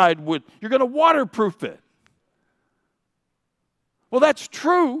outside wood. You're going to waterproof it. Well, that's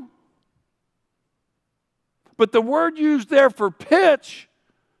true. But the word used there for pitch,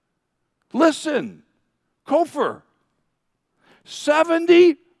 listen, gopher,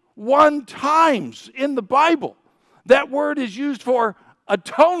 71 times in the Bible, that word is used for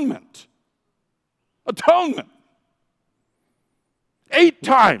atonement. Atonement. 8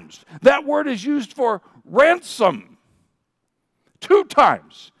 times, that word is used for ransom. 2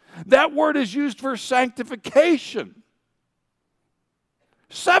 times, that word is used for sanctification.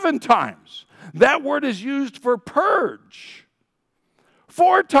 7 times, that word is used for purge.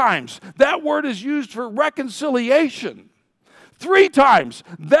 4 times, that word is used for reconciliation. 3 times,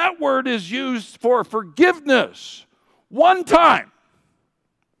 that word is used for forgiveness. 1 time,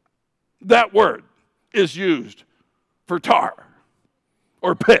 that word is used for tar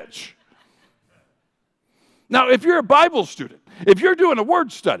or pitch. Now, if you're a Bible student, if you're doing a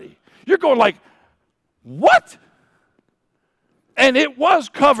word study, you're going like, what? And it was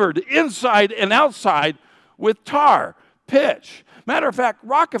covered inside and outside with tar, pitch. Matter of fact,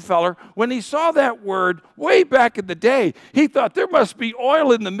 Rockefeller, when he saw that word way back in the day, he thought there must be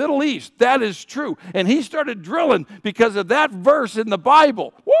oil in the Middle East. That is true. And he started drilling because of that verse in the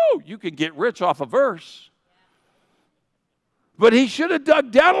Bible. Woo! You can get rich off a verse. But he should have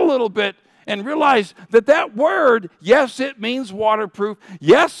dug down a little bit and realized that that word, yes, it means waterproof.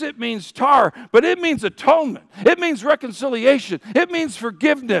 Yes, it means tar, but it means atonement. It means reconciliation. It means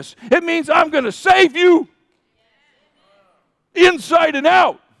forgiveness. It means I'm going to save you inside and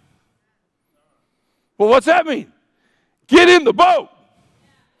out. Well, what's that mean? Get in the boat.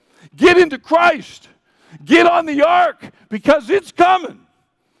 Get into Christ. Get on the ark because it's coming.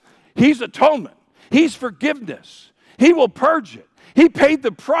 He's atonement. He's forgiveness. He will purge it. He paid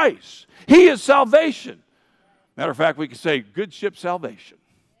the price. He is salvation. Matter of fact, we could say good ship salvation.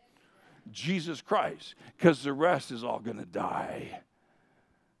 Jesus Christ, because the rest is all going to die.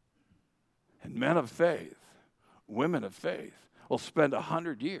 And men of faith, women of faith, will spend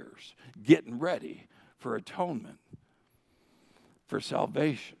 100 years getting ready for atonement, for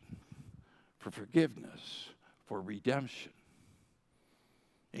salvation, for forgiveness, for redemption.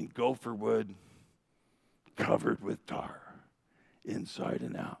 In gopher wood, covered with tar, inside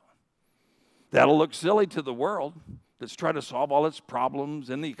and out. That'll look silly to the world that's trying to solve all its problems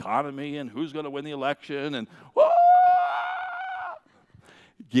in the economy and who's going to win the election and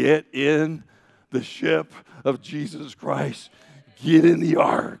get in the ship of Jesus Christ. Get in the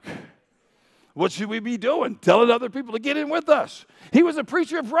ark. What should we be doing? Telling other people to get in with us. He was a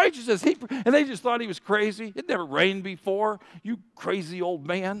preacher of righteousness. And they just thought he was crazy. It never rained before. You crazy old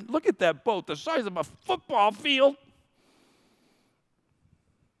man. Look at that boat, the size of a football field.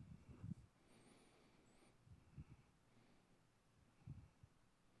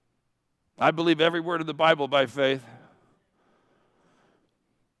 I believe every word of the Bible by faith.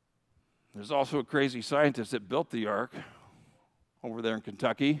 There's also a crazy scientist that built the ark over there in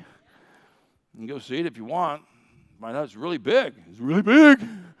Kentucky. You can go see it if you want. Find out it's really big. It's really big.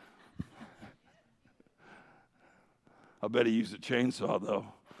 I bet he used a chainsaw, though.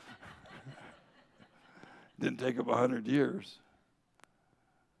 Didn't take him 100 years.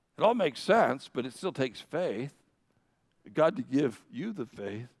 It all makes sense, but it still takes faith. God to give you the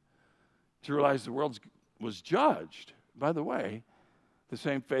faith to realize the world was judged. By the way, the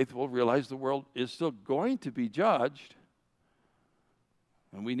same faith will realize the world is still going to be judged.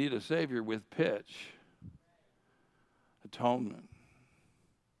 And we need a Savior with pitch, atonement,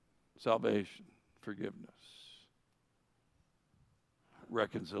 salvation, forgiveness,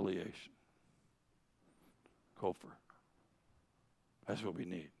 reconciliation, Kofer. That's what we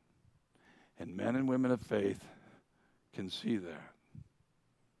need. And men and women of faith can see that,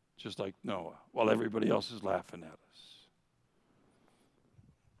 just like Noah, while everybody else is laughing at us.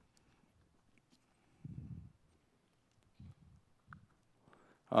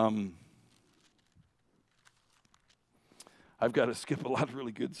 I've got to skip a lot of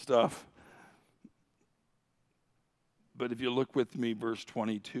really good stuff. But if you look with me, verse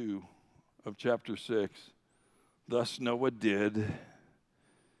 22 of chapter 6, thus Noah did.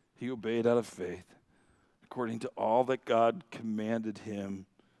 He obeyed out of faith, according to all that God commanded him,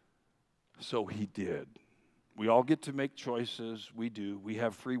 so he did. We all get to make choices. We do. We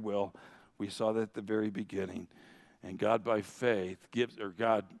have free will. We saw that at the very beginning. And God, by faith,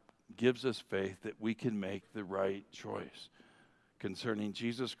 God gives us faith that we can make the right choice concerning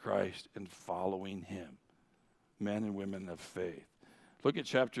Jesus Christ and following him. Men and women of faith. Look at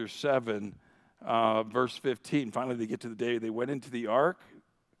chapter 7, verse 15. Finally, they get to the day they went into the ark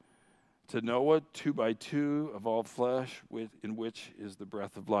to Noah, 2 by 2 of all flesh, in which is the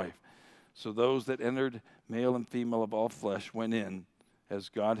breath of life. So those that entered, male and female of all flesh, went in as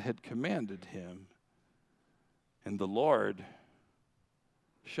God had commanded him. And the Lord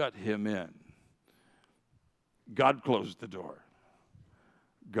shut him in. God closed the door.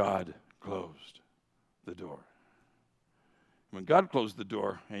 God closed the door. When God closed the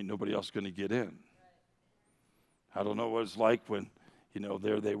door, ain't nobody else going to get in. I don't know what it's like when,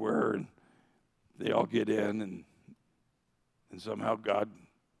 there they were, and they all get in, and somehow God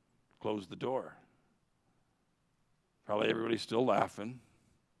closed the door. Probably everybody's still laughing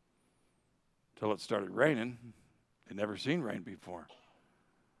until it started raining. They'd never seen rain before.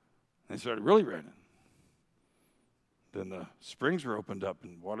 And it started really raining. Then the springs were opened up,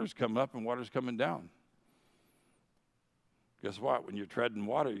 and water's coming up and water's coming down. Guess what? When you're treading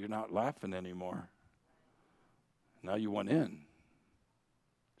water, you're not laughing anymore. Now you went in.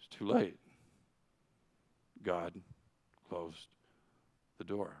 It's too late. God closed the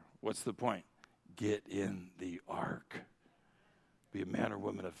door. What's the point? Get in the ark. Be a man or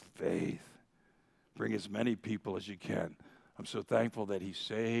woman of faith. Bring as many people as you can. I'm so thankful that he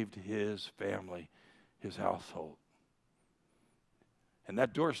saved his family, his household. And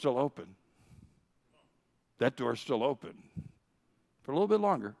that door's still open. That door's still open. For a little bit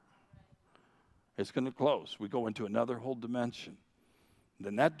longer. It's going to close. We go into another whole dimension.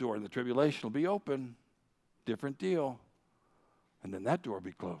 Then that door in the tribulation will be open. Different deal. And then that door will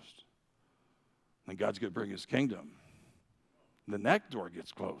be closed. And God's going to bring his kingdom. And then that door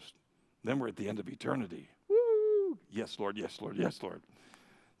gets closed. Then we're at the end of eternity. Woo! Yes, Lord, yes, Lord, yes, Lord.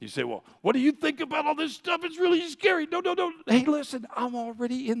 You say, well, what do you think about all this stuff? It's really scary. No. Hey, listen, I'm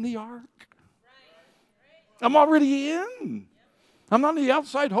already in the ark. I'm already in. I'm not on the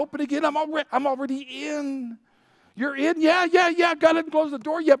outside hoping to get. I'm already in. You're in? Yeah. God didn't close the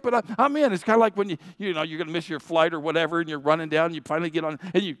door yet, but I'm in. It's kind of like when you're going to miss your flight or whatever, and you're running down, and you finally get on,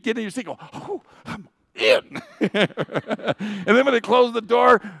 and you get in your seat, go, oh, I'm in. And then when they close the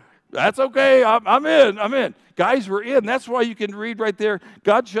door, that's okay. I'm in. Guys, we're in. That's why you can read right there.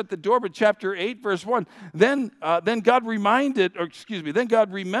 God shut the door, but chapter 8, verse 1. Then God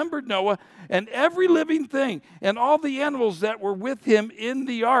remembered Noah and every living thing and all the animals that were with him in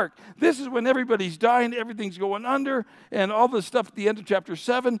the ark. This is when everybody's dying, everything's going under, and all the stuff at the end of chapter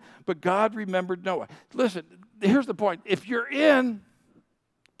 7. But God remembered Noah. Listen, here's the point. If you're in,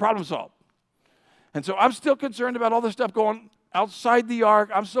 problem solved. And so I'm still concerned about all this stuff going outside the ark.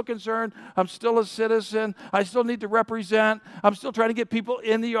 I'm still concerned. I'm still a citizen. I still need to represent. I'm still trying to get people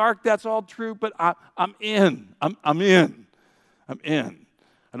in the ark. That's all true, but I'm in. I'm in.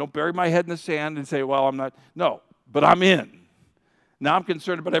 I don't bury my head in the sand and say, well, I'm not. No, but I'm in. Now I'm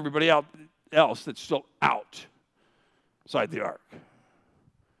concerned about everybody else that's still outside the ark.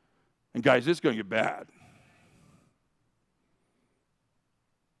 And guys, it's going to get bad.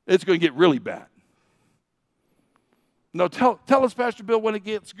 It's going to get really bad. No, tell us, Pastor Bill, when it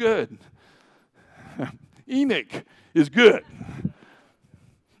gets good. Enoch is good.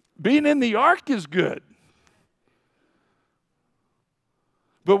 Being in the ark is good.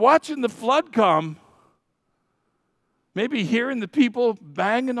 But watching the flood come, maybe hearing the people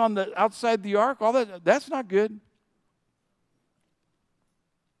banging on the outside the ark, all that's not good.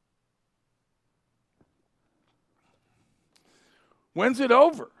 When's it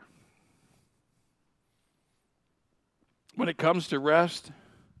over? When it comes to rest,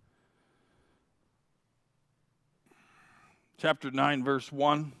 chapter 9, verse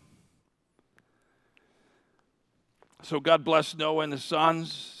 1. So God blessed Noah and his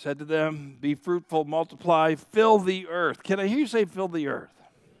sons, said to them, be fruitful, multiply, fill the earth. Can I hear you say fill the earth?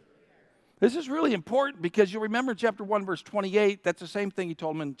 This is really important because you'll remember in chapter 1, verse 28, that's the same thing he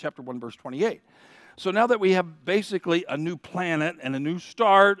told them in chapter 1, verse 28. So now that we have basically a new planet and a new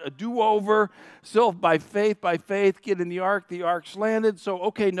start, a do-over, still by faith, get in the ark's landed. So,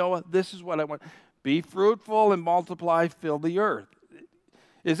 okay, Noah, this is what I want. Be fruitful and multiply, fill the earth.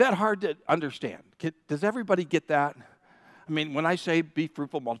 Is that hard to understand? Does everybody get that? I mean, when I say be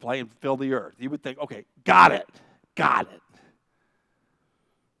fruitful, multiply, and fill the earth, you would think, okay, got it.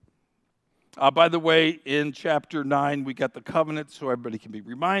 By the way, in chapter 9, we got the covenant so everybody can be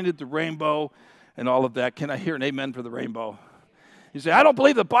reminded, the rainbow and all of that. Can I hear an amen for the rainbow? You say, I don't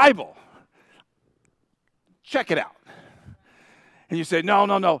believe the Bible. Check it out. And you say,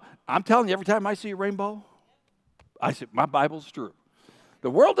 no. I'm telling you, every time I see a rainbow, I say, my Bible's true. The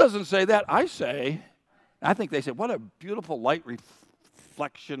world doesn't say that. I think they say, what a beautiful light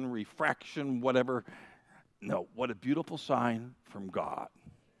refraction, whatever. No, what a beautiful sign from God.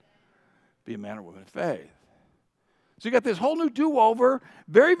 Be a man or woman of faith. So you got this whole new do-over,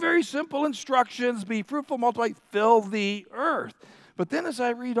 very, very simple instructions, be fruitful, multiply, fill the earth. But then as I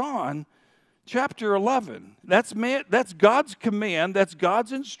read on, chapter 11, that's God's command, that's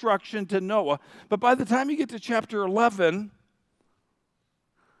God's instruction to Noah. But by the time you get to chapter 11,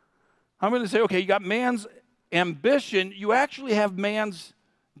 I'm going to say, okay, you got man's ambition, you actually have man's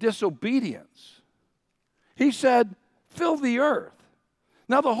disobedience. He said, fill the earth.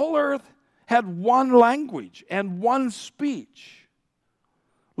 Now the whole earth had one language and one speech.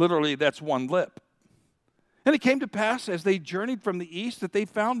 Literally, that's one lip. And it came to pass as they journeyed from the east that they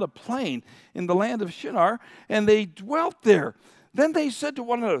found a plain in the land of Shinar, and they dwelt there. Then they said to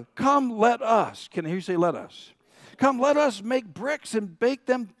one another, come, let us. Can I hear you say, let us? Come, let us make bricks and bake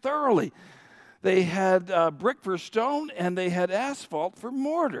them thoroughly. They had brick for stone, and they had asphalt for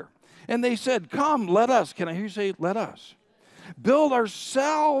mortar. And they said, come, let us. Can I hear you say, let us? Build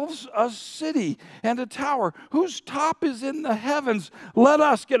ourselves a city and a tower whose top is in the heavens. Let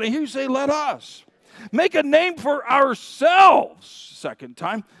us. Can I hear you say, let us? Make a name for ourselves, second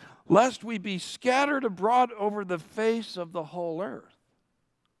time, lest we be scattered abroad over the face of the whole earth.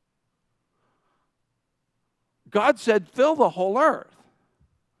 God said, fill the whole earth.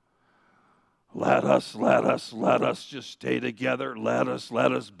 Let us just stay together. Let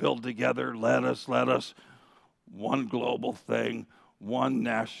us build together. Let us. One global thing, one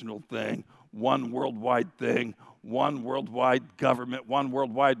national thing, one worldwide thing, one worldwide government, one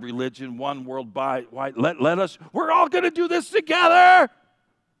worldwide religion, one worldwide, let us, we're all going to do this together.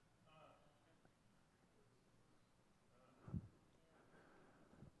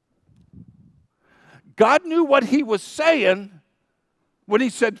 God knew what he was saying when he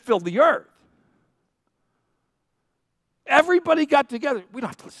said, fill the earth. Everybody got together. We don't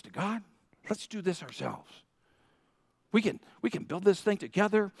have to listen to God. Let's do this ourselves. We can build this thing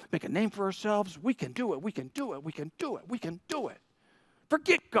together, make a name for ourselves. We can do it.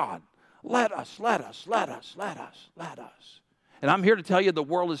 Forget God. Let us. And I'm here to tell you the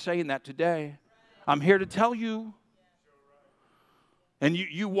world is saying that today. I'm here to tell you. And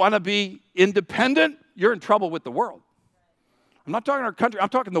you want to be independent, you're in trouble with the world. I'm not talking our country, I'm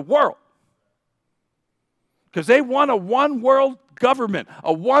talking the world. Because they want a one world government,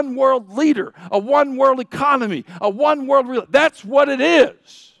 a one world leader, a one world economy, a one world. That's what it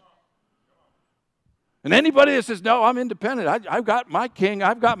is. And anybody that says, no, I'm independent, I've got my king,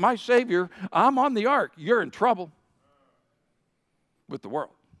 I've got my savior, I'm on the ark, you're in trouble with the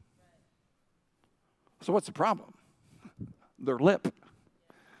world. So what's the problem? Their lip,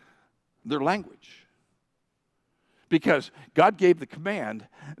 their language. Because God gave the command,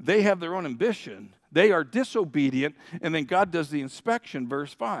 they have their own ambition, they are disobedient, and then God does the inspection,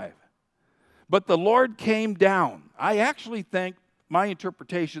 verse 5. But the Lord came down. I actually think, my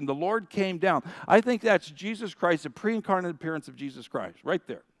interpretation, the Lord came down. I think that's Jesus Christ, the pre-incarnate appearance of Jesus Christ, right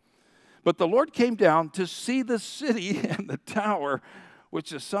there. But the Lord came down to see the city and the tower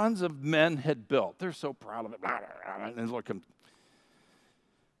which the sons of men had built. They're so proud of it. And look,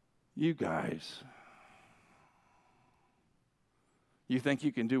 you guys, you think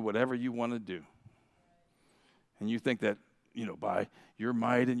you can do whatever you want to do. And you think that, by your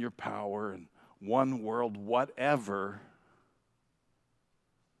might and your power and one world, whatever.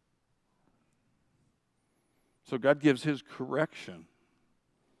 So God gives his correction.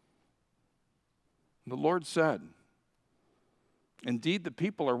 The Lord said, Indeed, the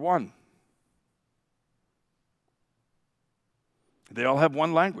people are one. They all have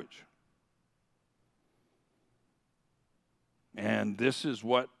one language. And this is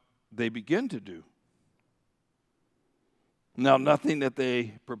what they begin to do. Now, nothing that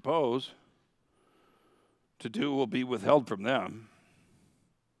they propose to do will be withheld from them.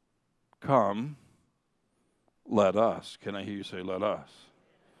 Come, let us. Can I hear you say, let us?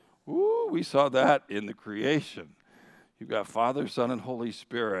 Ooh, we saw that in the creation. You've got Father, Son, and Holy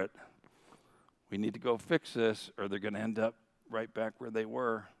Spirit. We need to go fix this, or they're going to end up right back where they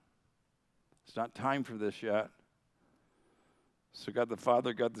were. It's not time for this yet. So God the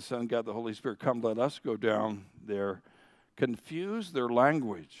Father, God the Son, God the Holy Spirit, come, let us go down there. Confuse their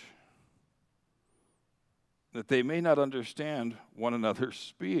language, that they may not understand one another's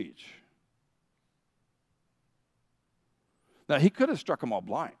speech. Now, he could have struck them all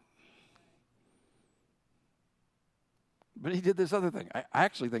blind. But he did this other thing. I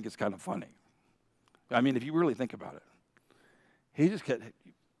actually think it's kind of funny. I mean, if you really think about it. He just kept,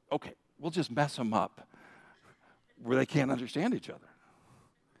 okay, we'll just mess them up where they can't understand each other.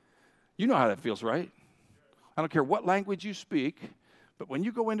 You know how that feels, right? I don't care what language you speak, but when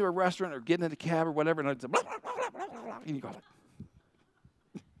you go into a restaurant or get in a cab or whatever, and it's blah, blah, blah, blah, blah, blah, and you go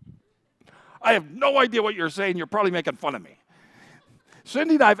like, I have no idea what you're saying. You're probably making fun of me.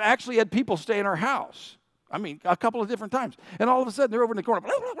 Cindy and I have actually had people stay in our house. I mean, a couple of different times. And all of a sudden, they're over in the corner.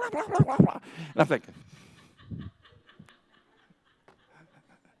 Blah, blah, blah, blah, blah, blah. And I'm thinking,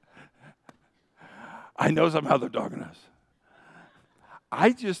 I know somehow they're dogging us.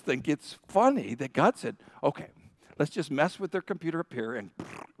 I just think it's funny that God said, okay, let's just mess with their computer up here and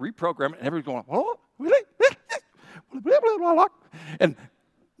reprogram it. And everybody's going, oh, really? And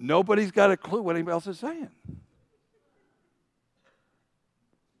nobody's got a clue what anybody else is saying.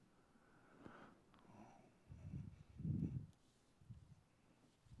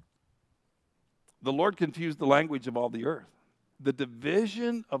 The Lord confused the language of all the earth. The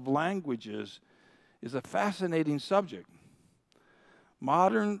division of languages is a fascinating subject.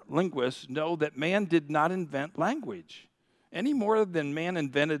 Modern linguists know that man did not invent language any more than man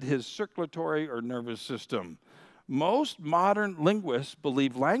invented his circulatory or nervous system. Most modern linguists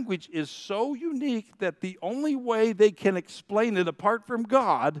believe language is so unique that the only way they can explain it apart from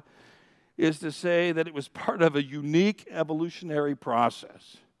God is to say that it was part of a unique evolutionary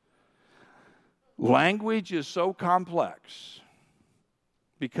process. Language is so complex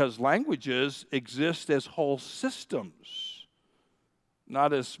because languages exist as whole systems,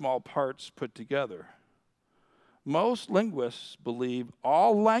 not as small parts put together. Most linguists believe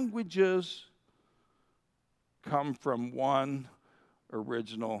all languages come from one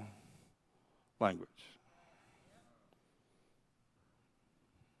original language.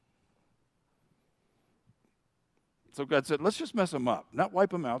 So God said, let's just mess them up. Not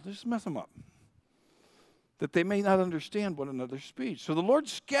wipe them out, just mess them up, that they may not understand one another's speech. So the Lord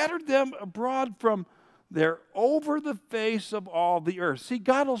scattered them abroad from there over the face of all the earth. See,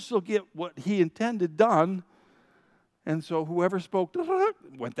 God will still get what he intended done. And so whoever spoke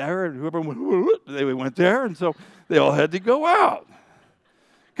went there, and whoever went, they went there, and so they all had to go out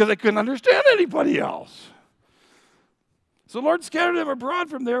because they couldn't understand anybody else. So the Lord scattered them abroad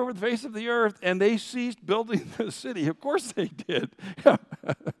from there over the face of the earth, and they ceased building the city. Of course they did.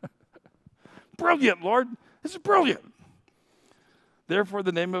 Brilliant, Lord. This is brilliant. Therefore,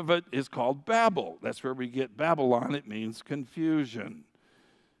 the name of it is called Babel. That's where we get Babylon. It means confusion.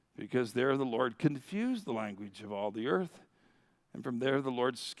 Because there the Lord confused the language of all the earth. And from there the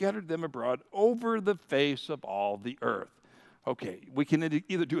Lord scattered them abroad over the face of all the earth. Okay, we can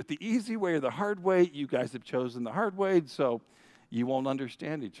either do it the easy way or the hard way. You guys have chosen the hard way, so you won't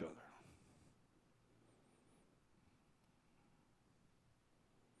understand each other.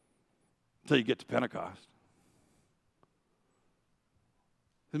 Until you get to Pentecost.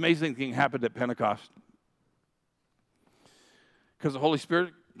 The amazing thing happened at Pentecost. Because the Holy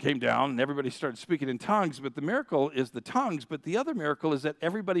Spirit came down and everybody started speaking in tongues, but the miracle is the tongues, but the other miracle is that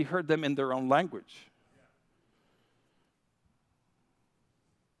everybody heard them in their own language.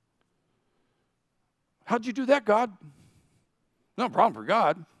 How'd you do that, God? No problem for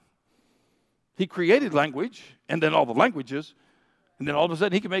God. He created language and then all the languages, and then all of a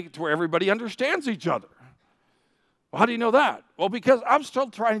sudden he can make it to where everybody understands each other. Well, how do you know that? Well, because I'm still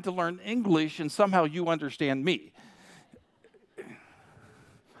trying to learn English and somehow you understand me.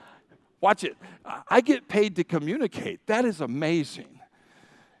 Watch it. I get paid to communicate. That is amazing.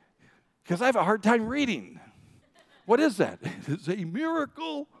 Because I have a hard time reading. What is that? It's a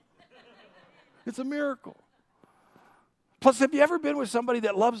miracle. It's a miracle. Plus, have you ever been with somebody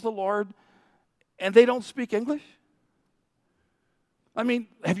that loves the Lord and they don't speak English? I mean,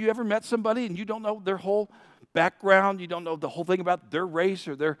 have you ever met somebody and you don't know their whole background? You don't know the whole thing about their race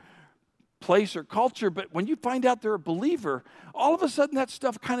or their place or culture, but when you find out they're a believer, all of a sudden that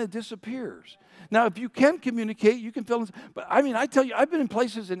stuff kind of disappears. Now, if you can communicate, you can fill in. But I mean, I tell you, I've been in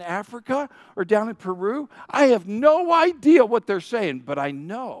places in Africa or down in Peru. I have no idea what they're saying, but I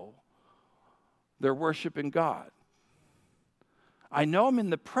know they're worshiping God. I know I'm in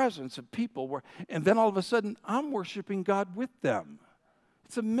the presence of people and then all of a sudden I'm worshiping God with them.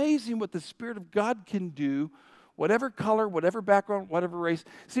 It's amazing what the Spirit of God can do, whatever color, whatever background, whatever race.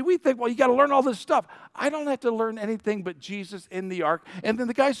 See, we think, well, you got to learn all this stuff. I don't have to learn anything but Jesus in the ark. And then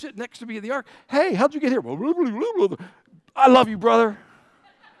the guy sitting next to me in the ark, hey, how'd you get here? I love you, brother.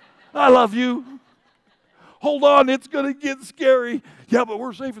 I love you. Hold on, it's going to get scary. Yeah, but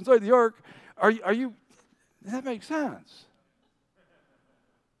we're safe inside the ark. Are you, does that make sense?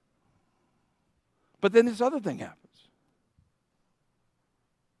 But then this other thing happens.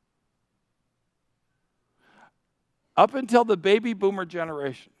 Up until the baby boomer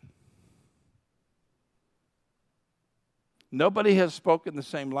generation, nobody has spoken the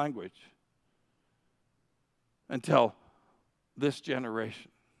same language until this generation.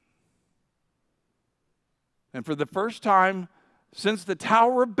 And for the first time since the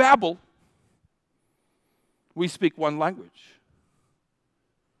Tower of Babel, we speak one language: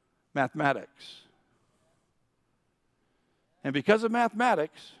 mathematics. And because of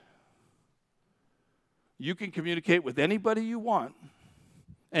mathematics, you can communicate with anybody you want,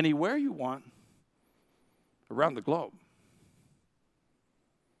 anywhere you want, around the globe.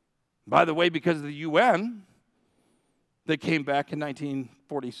 By the way, because of the UN, they came back in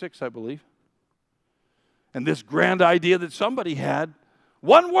 1946, I believe. And this grand idea that somebody had,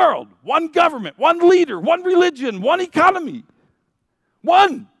 one world, one government, one leader, one religion, one economy,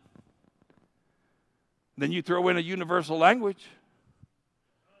 one. Then you throw in a universal language.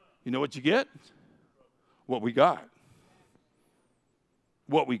 You know what you get? What we got.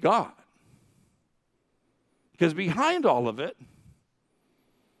 What we got. Because behind all of it,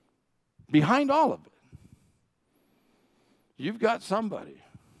 you've got somebody.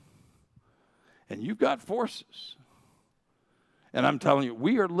 And you've got forces. And I'm telling you,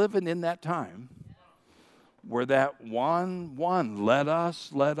 we are living in that time where that one, let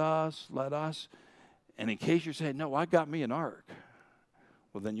us. And in case you're saying, no, I got me an ark,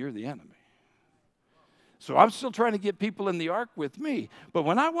 well, then you're the enemy. So I'm still trying to get people in the ark with me. But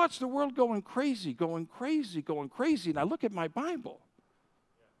when I watch the world going crazy, and I look at my Bible,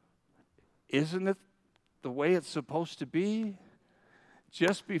 isn't it the way it's supposed to be?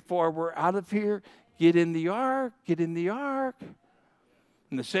 Just before we're out of here, get in the ark.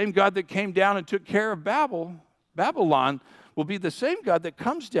 And the same God that came down and took care of Babylon, will be the same God that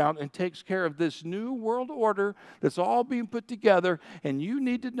comes down and takes care of this new world order that's all being put together. And you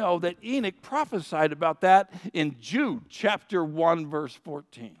need to know that Enoch prophesied about that in Jude chapter 1, verse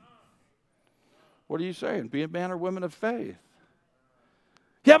 14. What are you saying? Be a man or woman of faith.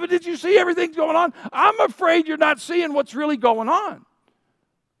 Yeah, but did you see everything going on? I'm afraid you're not seeing what's really going on.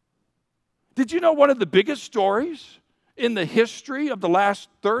 Did you know one of the biggest stories in the history of the last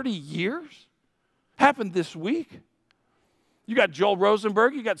 30 years happened this week? You got Joel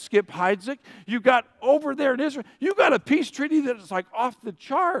Rosenberg, you got Skip Heitzig, you got over there in Israel, you got a peace treaty that is like off the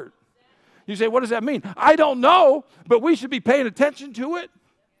chart. You say, what does that mean? I don't know, but we should be paying attention to it.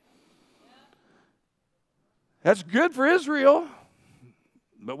 That's good for Israel,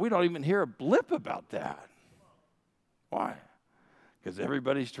 but we don't even hear a blip about that. Why? Because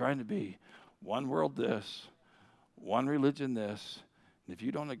everybody's trying to be one world this, one religion this, and if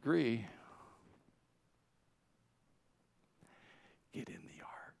you don't agree, get in the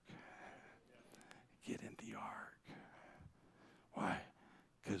ark. Get in the ark. Why?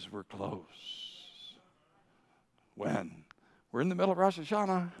 Because we're close. When? We're in the middle of Rosh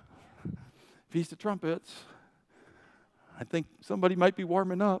Hashanah, Feast of Trumpets. I think somebody might be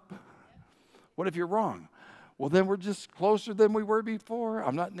warming up. What if you're wrong? Well, then we're just closer than we were before.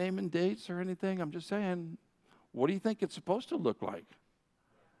 I'm not naming dates or anything. I'm just saying, what do you think it's supposed to look like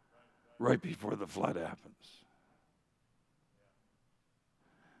right before the flood happens?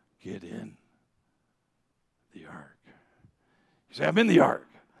 Get in the ark. You say, I'm in the ark.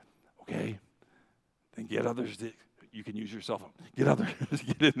 Okay. Then get others that you can use your cell phone. Get others to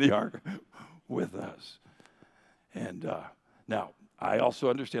get in the ark with us. And now, I also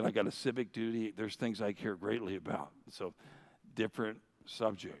understand I got a civic duty. There's things I care greatly about. So, different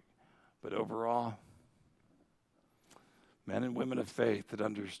subject. But overall, men and women of faith that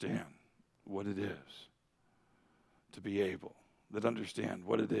understand what it is to be that understand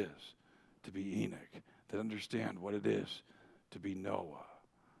what it is to be Enoch, that understand what it is to be Noah,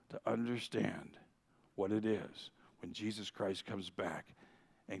 to understand what it is when Jesus Christ comes back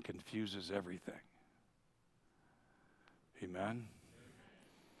and confuses everything. Amen?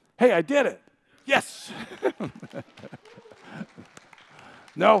 Hey, I did it. Yes.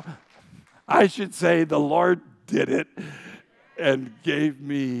 No, I should say the Lord did it and gave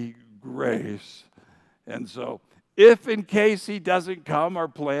me grace. And so, if in case he doesn't come, our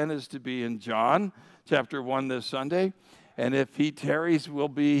plan is to be in John chapter 1 this Sunday. And if he tarries, we'll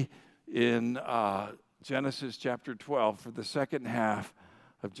be in Genesis chapter 12 for the second half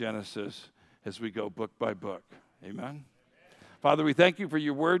of Genesis as we go book by book. Amen? Father, we thank you for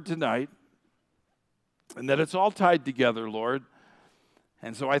your word tonight and that it's all tied together, Lord.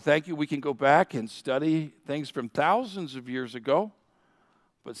 And so I thank you we can go back and study things from thousands of years ago,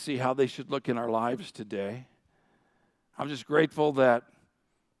 but see how they should look in our lives today. I'm just grateful that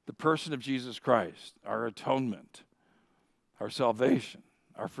the person of Jesus Christ, our atonement, our salvation,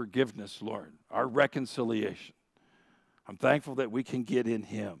 our forgiveness, Lord, our reconciliation, I'm thankful that we can get in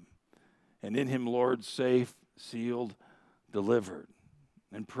him. And in him, Lord, safe, sealed, delivered.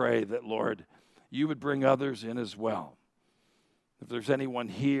 And pray that, Lord, you would bring others in as well. If there's anyone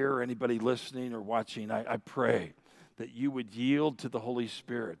here, anybody listening or watching, I pray that you would yield to the Holy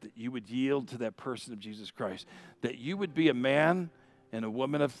Spirit, that you would yield to that person of Jesus Christ, that you would be a man and a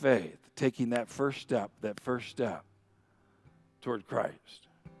woman of faith, taking that first step toward Christ.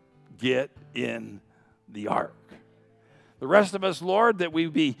 Get in the ark. The rest of us, Lord, that we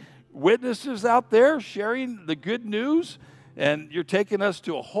be witnesses out there sharing the good news, and you're taking us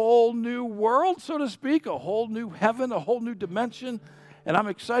to a whole new world, so to speak, a whole new heaven, a whole new dimension, and I'm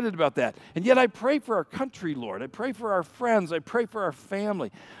excited about that. And yet I pray for our country, Lord. I pray for our friends. I pray for our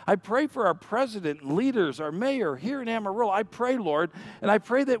family. I pray for our president and leaders, our mayor here in Amarillo. I pray, Lord, and I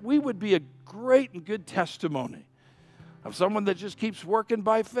pray that we would be a great and good testimony of someone that just keeps working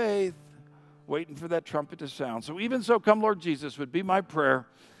by faith, waiting for that trumpet to sound. So even so, come, Lord Jesus, would be my prayer.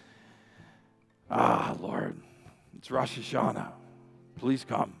 Lord, it's Rosh Hashanah. Please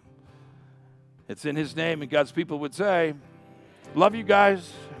come. It's in his name, and God's people would say, love you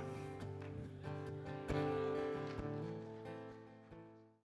guys.